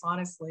cosmetics,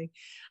 honestly.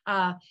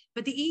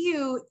 But the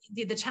EU,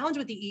 the challenge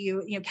with the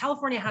EU,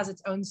 California has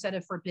its own set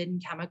of forbidden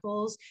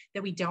chemicals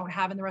that we don't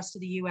have in the rest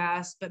of the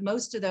US, but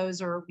most of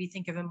those we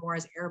think of them more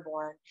as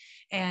airborne.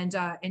 And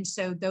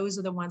so those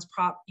are the ones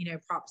Prop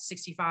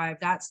 65,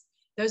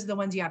 those are the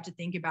ones you have to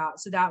think about.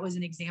 So that was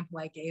an example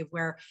I gave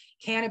where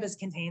cannabis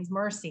contains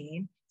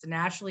myrcene. It's a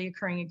naturally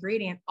occurring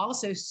ingredient,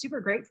 also super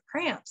great for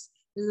cramps.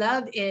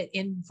 Love it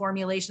in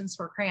formulations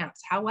for cramps.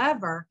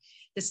 However,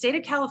 the state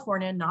of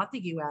California, not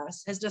the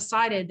US, has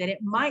decided that it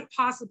might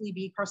possibly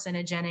be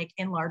carcinogenic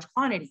in large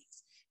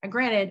quantities. And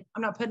granted,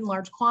 I'm not putting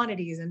large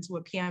quantities into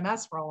a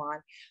PMS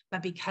roll-on,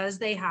 but because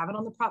they have it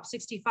on the Prop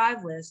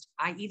 65 list,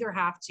 I either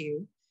have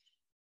to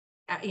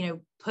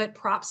put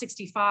Prop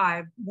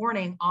 65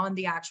 warning on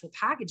the actual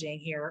packaging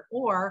here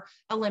or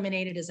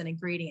eliminate it as an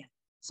ingredient.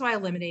 So I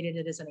eliminated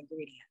it as an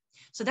ingredient.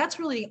 So that's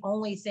really the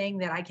only thing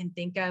that I can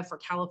think of for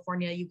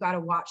California. You've got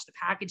to watch the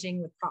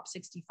packaging with Prop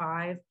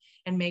 65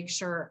 and make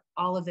sure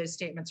all of those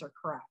statements are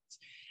correct.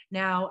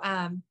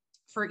 Now,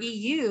 for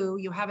EU,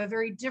 you have a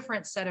very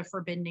different set of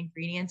forbidden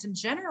ingredients, and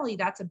generally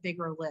that's a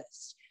bigger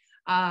list.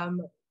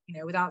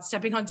 Without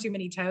stepping on too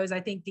many toes, I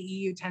think the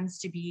EU tends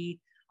to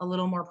be a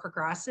little more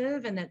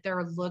progressive and that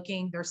they're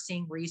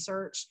seeing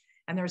research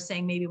and they're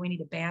saying maybe we need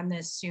to ban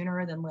this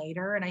sooner than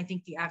later. And I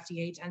think the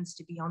FDA tends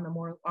to be on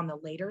the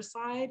later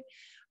side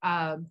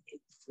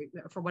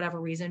for whatever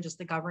reason, just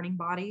the governing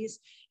bodies.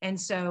 And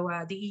so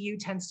the EU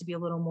tends to be a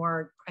little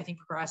more, I think,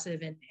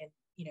 progressive and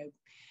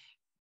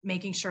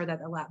making sure that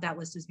that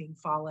list is being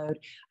followed.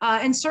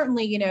 And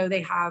certainly,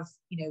 they have,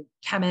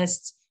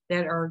 chemists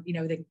that are,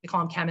 they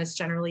call them chemists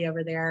generally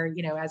over there,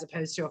 as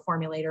opposed to a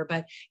formulator,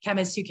 but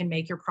chemists who can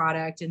make your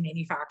product, and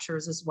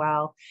manufacturers as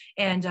well.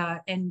 And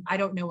I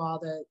don't know all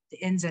the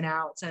ins and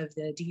outs of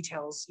the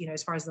details,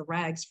 as far as the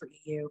regs for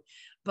EU,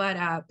 but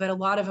a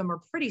lot of them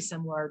are pretty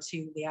similar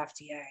to the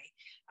FDA.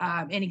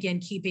 And again,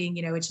 keeping,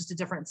 it's just a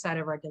different set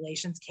of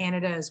regulations.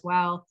 Canada as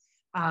well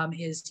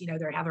is, they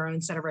have their own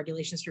set of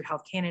regulations through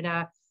Health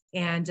Canada.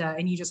 And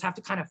you just have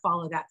to kind of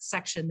follow that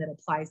section that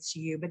applies to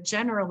you. But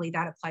generally,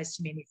 that applies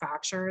to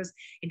manufacturers.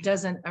 It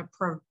doesn't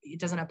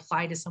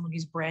apply to someone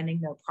who's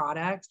branding their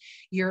product.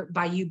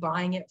 By you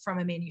buying it from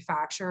a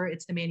manufacturer,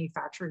 it's the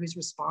manufacturer who's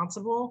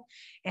responsible.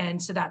 And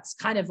so that's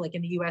kind of like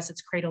in the US,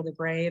 it's cradle to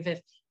grave.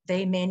 If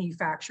they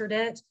manufactured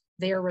it,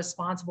 they are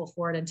responsible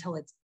for it until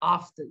it's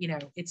off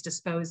it's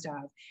disposed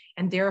of.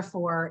 And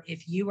therefore,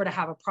 if you were to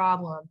have a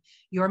problem,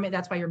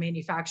 that's why your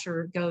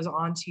manufacturer goes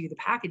onto the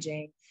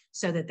packaging,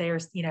 so that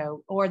there's,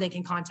 or they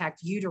can contact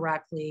you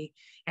directly,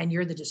 and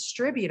you're the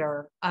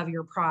distributor of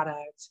your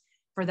product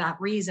for that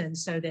reason,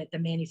 so that the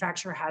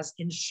manufacturer has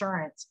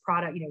insurance,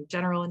 product,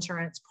 general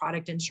insurance,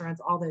 product insurance,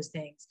 all those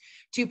things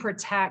to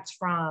protect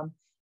from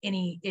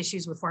any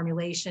issues with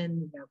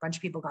formulation. A bunch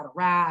of people got a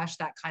rash,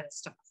 that kind of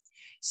stuff.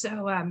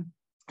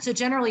 So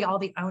generally all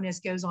the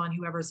onus goes on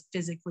whoever's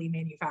physically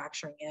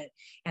manufacturing it,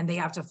 and they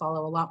have to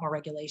follow a lot more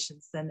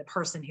regulations than the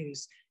person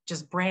who's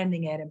just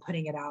branding it and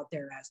putting it out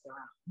there as their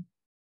own.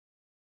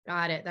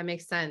 Got it. That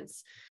makes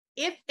sense.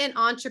 If an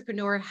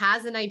entrepreneur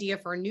has an idea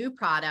for a new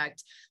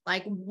product,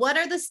 like what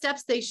are the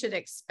steps they should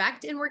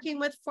expect in working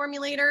with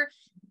Formulator?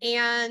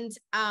 And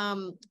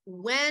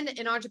when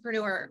an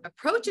entrepreneur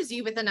approaches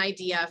you with an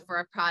idea for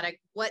a product,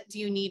 what do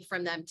you need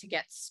from them to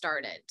get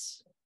started?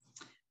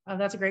 Oh,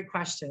 that's a great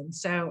question.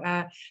 So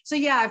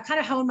yeah, I've kind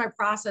of honed my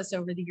process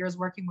over the years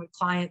working with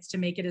clients to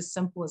make it as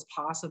simple as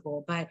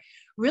possible. But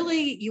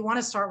really, you want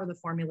to start with a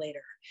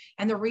formulator.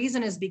 And the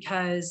reason is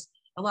because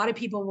a lot of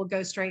people will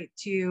go straight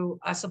to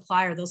a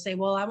supplier. They'll say,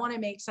 well, I want to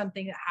make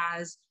something that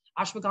has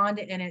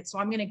ashwagandha in it, so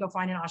I'm going to go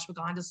find an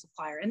ashwagandha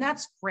supplier. And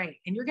that's great.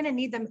 And you're going to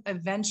need them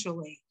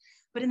eventually.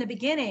 But in the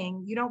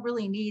beginning, you don't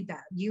really need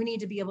that. You need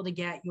to be able to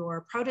get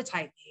your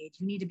prototype made.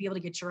 You need to be able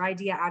to get your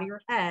idea out of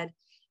your head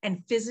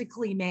and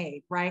physically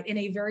made, right? In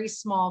a very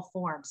small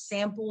form,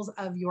 samples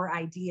of your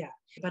idea.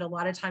 But a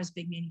lot of times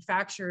big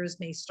manufacturers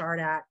may start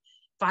at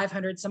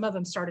 500, some of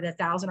them started at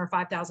 1,000 or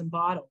 5,000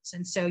 bottles.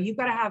 And so you've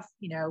got to have,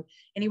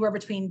 anywhere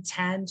between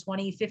 10,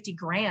 20, 50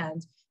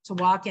 grand to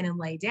walk in and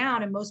lay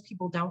down. And most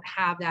people don't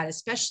have that,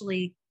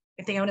 especially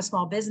if they own a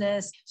small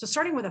business. So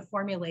starting with a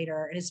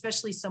formulator, and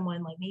especially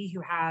someone like me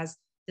who has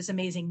this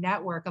amazing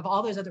network of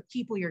all those other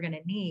people you're going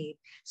to need.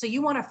 So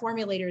you want a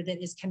formulator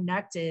that is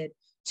connected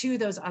to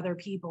those other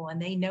people,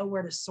 and they know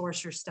where to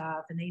source your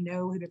stuff, and they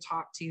know who to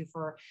talk to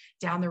for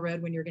down the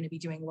road when you're going to be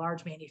doing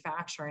large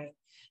manufacturing.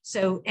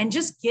 So, and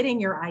just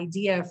getting your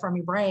idea from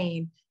your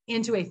brain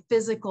into a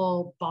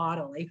physical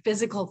bottle, a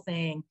physical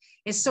thing,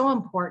 is so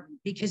important,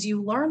 because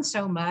you learn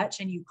so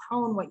much and you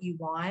hone what you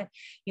want.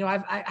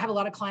 I have a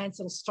lot of clients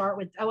that'll start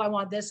with, oh, I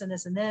want this and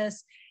this and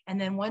this. And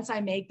then once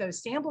I make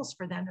those samples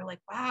for them, they're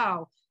like,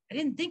 wow, I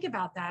didn't think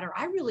about that. Or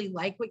I really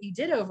like what you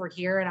did over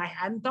here, and I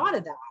hadn't thought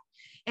of that.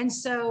 And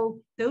so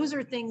those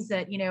are things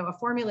that, a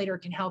formulator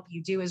can help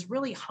you do, is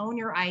really hone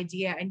your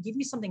idea and give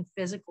you something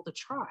physical to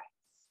try.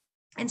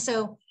 And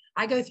so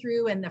I go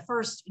through, and the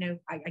first,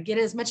 I get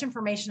as much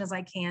information as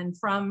I can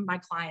from my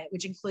client,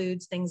 which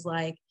includes things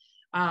like,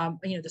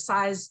 the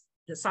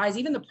size,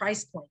 even the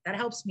price point. That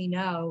helps me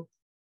know,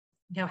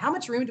 how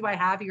much room do I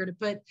have here to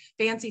put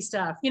fancy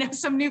stuff,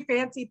 some new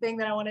fancy thing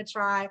that I want to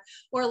try.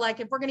 Or like,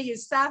 if we're going to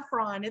use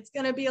saffron, it's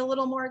going to be a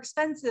little more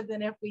expensive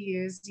than if we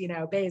use,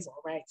 basil,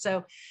 right?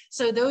 So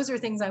those are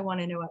things I want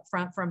to know up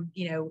front from,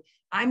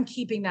 I'm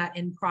keeping that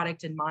in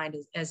product in mind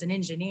as an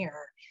engineer,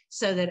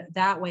 so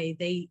that way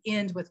they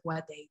end with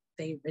what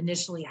they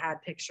initially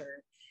had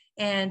pictured.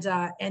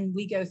 And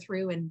we go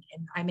through and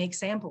I make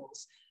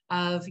samples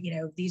of,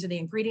 these are the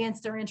ingredients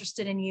they're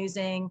interested in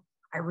using.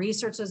 I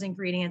research those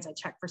ingredients. I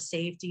check for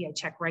safety. I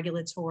check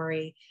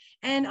regulatory.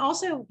 And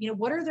also,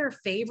 what are their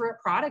favorite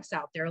products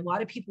out there? A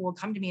lot of people will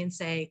come to me and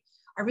say,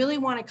 I really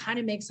want to kind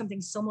of make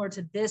something similar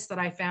to this that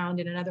I found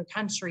in another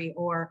country,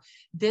 or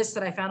this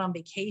that I found on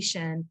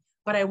vacation,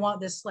 but I want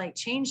this slight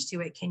change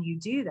to it. Can you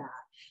do that?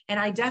 And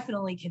I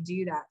definitely can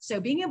do that. So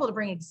being able to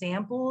bring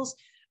examples,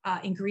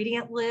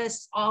 ingredient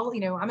lists,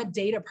 I'm a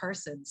data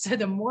person. So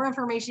the more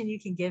information you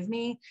can give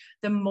me,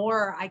 the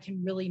more I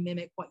can really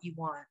mimic what you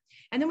want.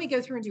 And then we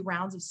go through and do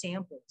rounds of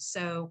samples.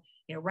 So,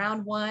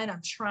 round one,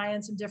 I'm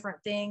trying some different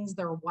things.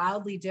 They're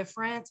wildly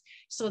different,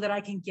 so that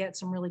I can get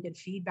some really good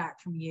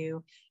feedback from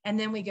you. And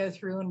then we go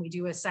through and we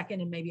do a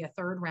second and maybe a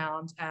third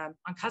round. On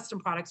custom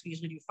products, we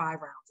usually do 5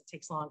 rounds. It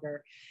takes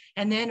longer.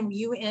 And then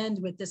you end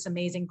with this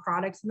amazing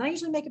product. And I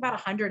usually make about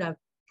 100 of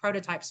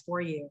prototypes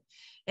for you.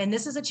 And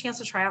this is a chance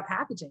to try out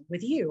packaging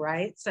with you,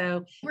 right?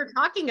 So we're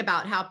talking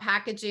about how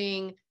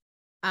packaging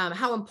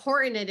how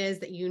important it is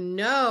that you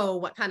know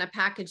what kind of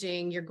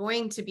packaging you're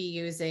going to be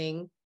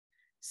using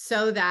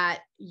so that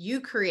you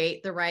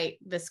create the right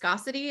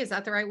viscosity. Is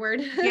that the right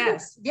word?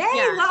 Yes. Yay.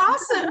 Yeah.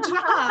 Awesome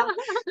job.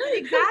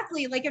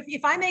 Exactly. Like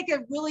if I make a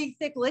really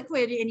thick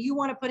liquid and you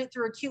want to put it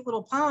through a cute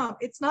little pump,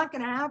 it's not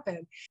going to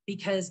happen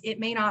because it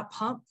may not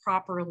pump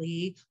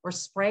properly or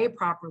spray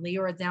properly,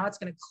 or now it's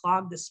going to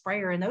clog the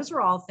sprayer. And those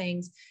are all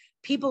things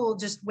people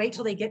just wait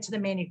till they get to the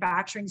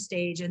manufacturing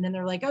stage. And then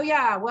they're like, oh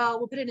yeah, well,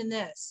 we'll put it in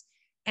this.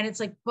 And it's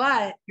like,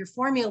 but your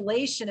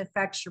formulation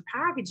affects your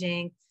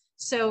packaging.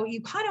 So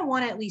you kind of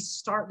want to at least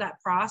start that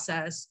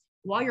process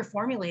while you're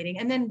formulating.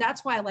 And then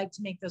that's why I like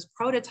to make those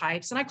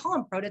prototypes. And I call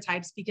them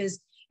prototypes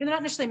because they're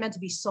not necessarily meant to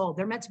be sold.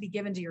 They're meant to be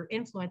given to your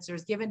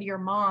influencers, given to your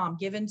mom,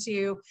 given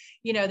to,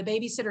 the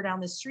babysitter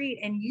down the street.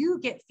 And you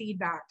get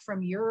feedback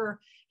from your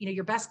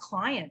best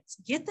clients.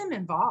 Get them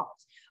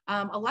involved.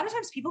 A lot of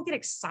times people get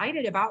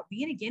excited about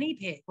being a guinea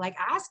pig, like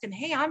ask them,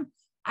 hey,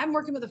 I'm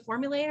working with a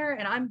formulator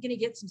and I'm going to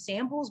get some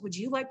samples. Would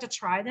you like to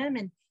try them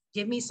and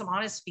give me some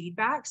honest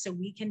feedback so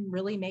we can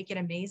really make it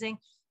amazing?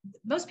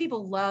 Most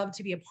people love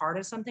to be a part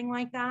of something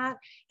like that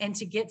and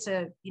to get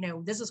to,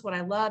 this is what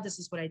I love, this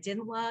is what I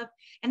didn't love.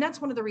 And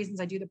that's one of the reasons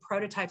I do the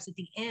prototypes at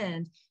the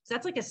end. So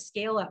that's like a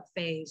scale up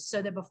phase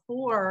so that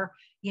before,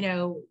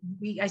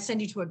 I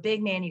send you to a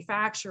big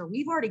manufacturer,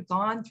 we've already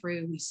gone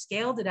through, we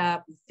scaled it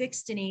up, we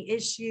fixed any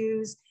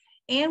issues,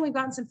 and we've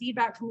gotten some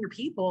feedback from your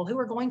people who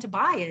are going to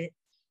buy it.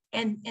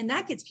 And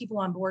that gets people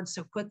on board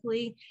so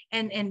quickly.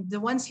 And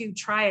the ones who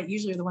try it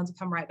usually are the ones that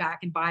come right back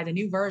and buy the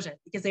new version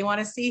because they want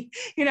to see,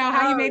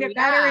 how you made it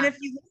better and if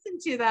you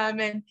listen to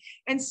them.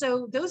 And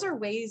so those are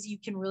ways you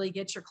can really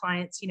get your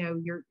clients,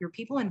 your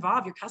people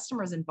involved, your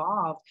customers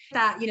involved,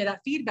 that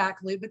feedback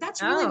loop. But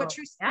that's really what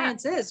true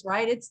science is,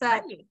 right? It's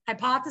that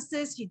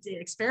hypothesis, you did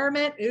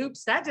experiment,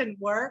 oops, that didn't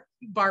work.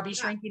 Barbie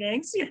shrinky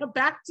dinks,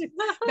 back to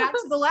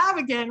the lab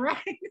again, right?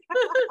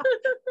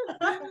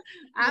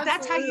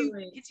 That's how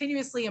you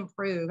continuously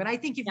improve. And I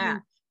think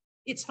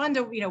it's fun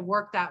to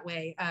work that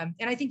way. And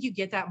I think you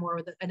get that more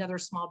with another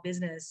small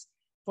business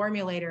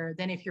formulator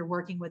than if you're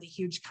working with a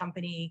huge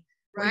company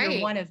where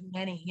you're one of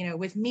many.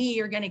 With me,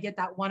 you're going to get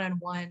that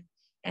one-on-one,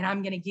 and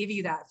I'm going to give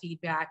you that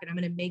feedback, and I'm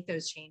going to make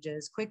those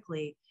changes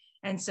quickly.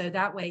 And so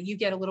that way you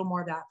get a little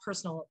more of that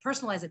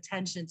personalized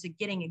attention to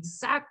getting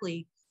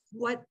exactly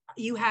what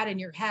you had in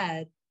your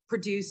head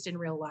produced in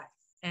real life.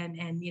 And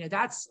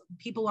that's,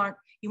 you want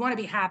to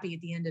be happy at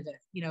the end of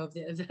it,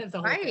 of the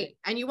whole thing.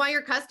 And you want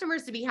your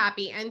customers to be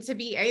happy and to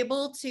be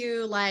able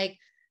to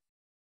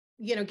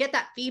get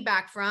that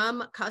feedback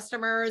from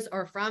customers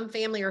or from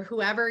family or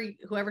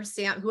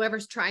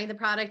whoever's trying the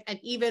product. And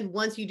even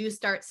once you do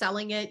start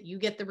selling it, you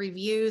get the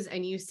reviews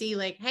and you see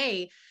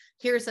hey,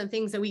 here's some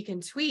things that we can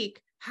tweak.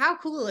 How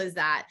cool is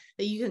that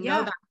you can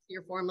go back to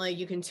your formula,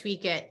 you can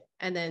tweak it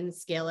and then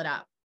scale it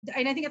up.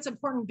 And I think it's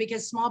important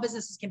because small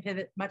businesses can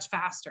pivot much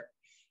faster.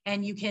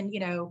 And you can,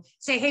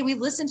 say, hey, we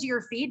listened to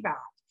your feedback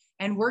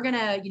and we're going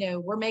to,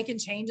 we're making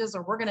changes,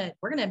 or we're going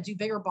to do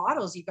bigger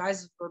bottles. You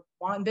guys are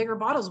wanting bigger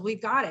bottles.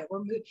 We've got it.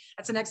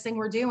 That's the next thing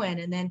we're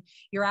doing. And then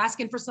you're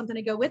asking for something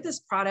to go with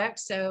this product.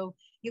 So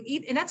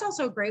and that's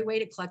also a great way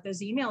to collect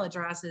those email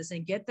addresses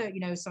and get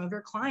some of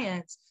your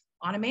clients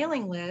on a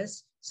mailing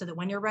list so that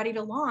when you're ready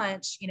to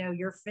launch,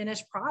 your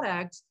finished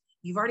product,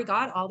 you've already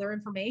got all their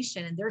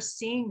information and they're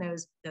seeing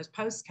those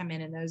posts come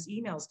in and those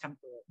emails come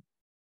through.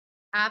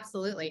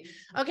 Absolutely.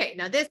 Okay.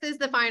 Now this is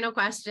the final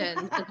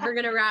question. We're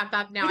going to wrap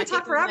up now. We can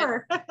talk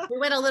forever. We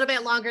went a little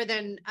bit longer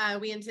than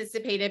we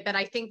anticipated, but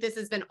I think this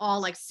has been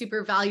all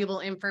super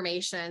valuable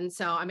information.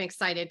 So I'm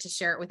excited to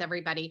share it with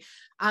everybody.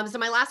 So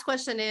my last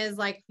question is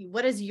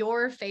what is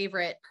your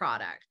favorite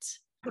product?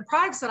 The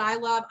products that I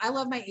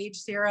love my age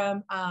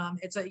serum.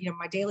 It's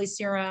my daily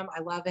serum.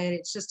 I love it.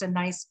 It's just a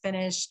nice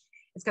finish.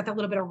 It's got that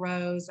little bit of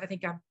rose. I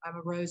think I'm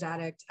a rose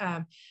addict.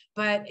 And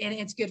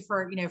it's good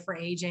for, for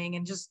aging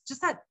and just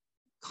that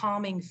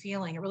calming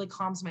feeling. It really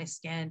calms my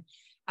skin.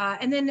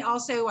 And then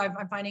also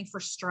I'm finding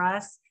for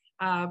stress,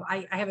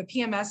 I have a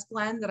PMS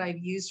blend that I've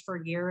used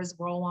for years,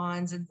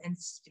 roll-ons and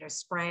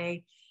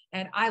spray.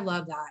 And I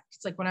love that.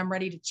 It's like when I'm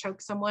ready to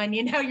choke someone,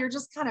 you're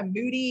just kind of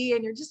moody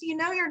and you're just, you're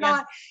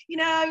not,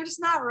 you're just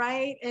not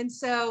right. And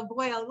so,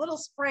 boy, a little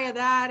spray of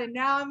that. And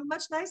now I'm a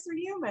much nicer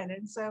human.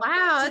 And so,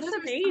 wow, that's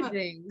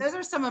amazing. Those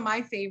are some of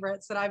my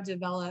favorites that I've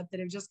developed that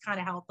have just kind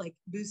of helped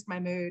boost my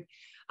mood.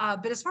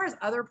 But as far as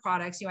other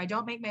products, I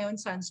don't make my own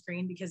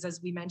sunscreen because, as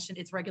we mentioned,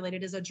 it's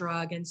regulated as a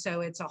drug. And so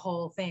it's a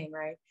whole thing,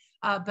 right?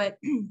 But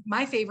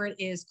my favorite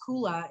is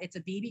Kula. It's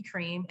a BB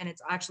cream, and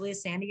it's actually a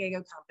San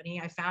Diego company.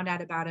 I found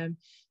out about them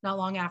not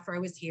long after I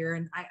was here,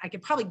 and I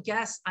could probably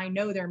guess I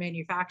know their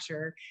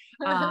manufacturer.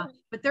 But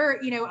they're,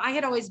 I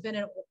had always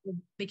been,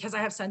 because I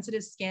have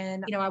sensitive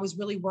skin, I was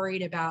really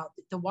worried about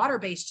the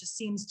water-based just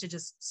seems to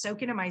just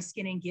soak into my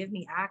skin and give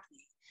me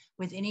acne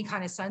with any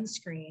kind of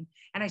sunscreen.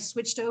 And I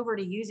switched over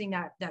to using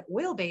that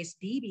oil-based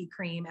BB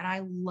cream, and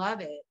I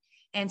love it.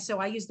 And so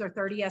I use their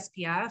 30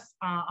 SPF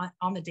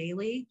on the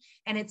daily,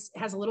 and it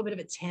has a little bit of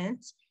a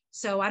tint.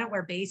 So I don't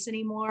wear base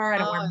anymore. I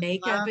don't Oh, wear I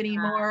makeup love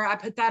anymore. I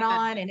put that that.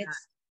 on, and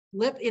it's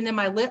lip, and then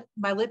my lip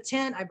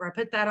tint, I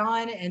put that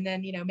on, and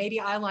then, maybe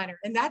eyeliner,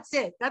 and that's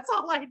it. That's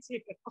all I do.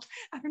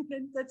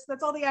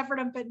 That's all the effort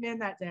I'm putting in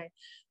that day,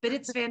 but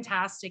it's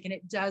fantastic, and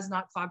it does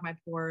not clog my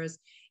pores.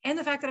 And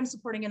the fact that I'm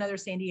supporting another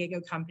San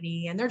Diego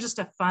company, and they're just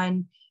a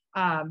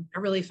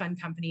really fun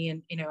company,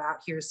 and out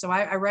here. So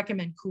I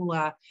recommend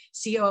Coola,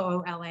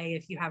 COOLA,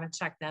 if you haven't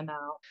checked them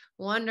out.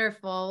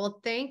 Wonderful.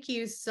 Well, thank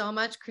you so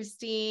much,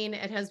 Christine.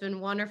 It has been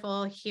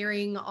wonderful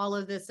hearing all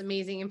of this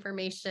amazing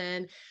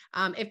information.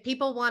 If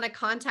people want to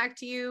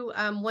contact you,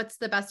 what's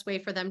the best way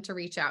for them to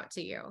reach out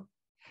to you?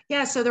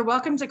 Yeah, so they're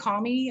welcome to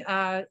call me,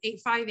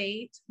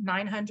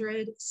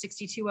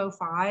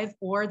 858-900-6205,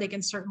 or they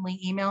can certainly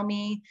email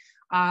me.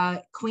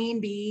 Queen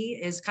Bee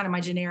is kind of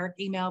my generic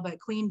email, but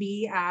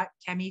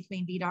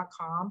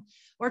queenbee@chemequeenbee.com,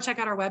 or check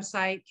out our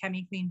website,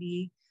 ChemE Queen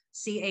Bee,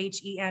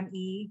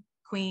 CHEME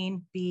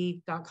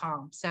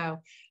queenbee.com. So,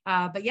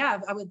 but yeah,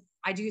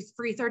 I do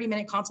free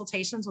 30-minute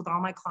consultations with all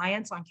my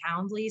clients on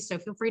Calendly. So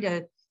feel free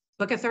to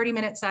book a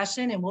 30-minute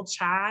session, and we'll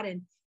chat.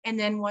 And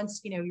then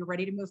once you're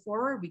ready to move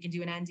forward, we can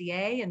do an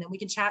NDA, and then we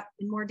can chat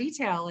in more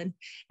detail and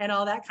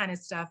all that kind of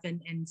stuff,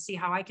 and see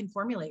how I can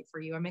formulate for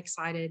you. I'm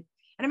excited.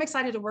 And I'm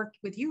excited to work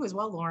with you as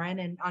well, Lauren,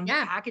 and on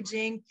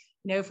packaging,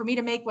 for me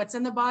to make what's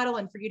in the bottle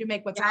and for you to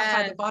make what's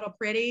outside the bottle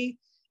pretty.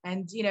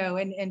 And,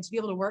 and to be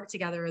able to work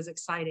together is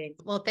exciting.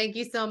 Well, thank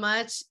you so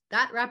much.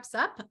 That wraps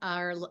up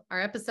our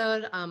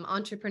episode,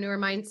 Entrepreneur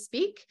Mind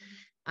Speak.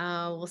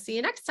 We'll see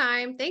you next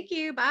time. Thank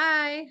you.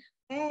 Bye.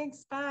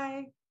 Thanks.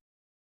 Bye.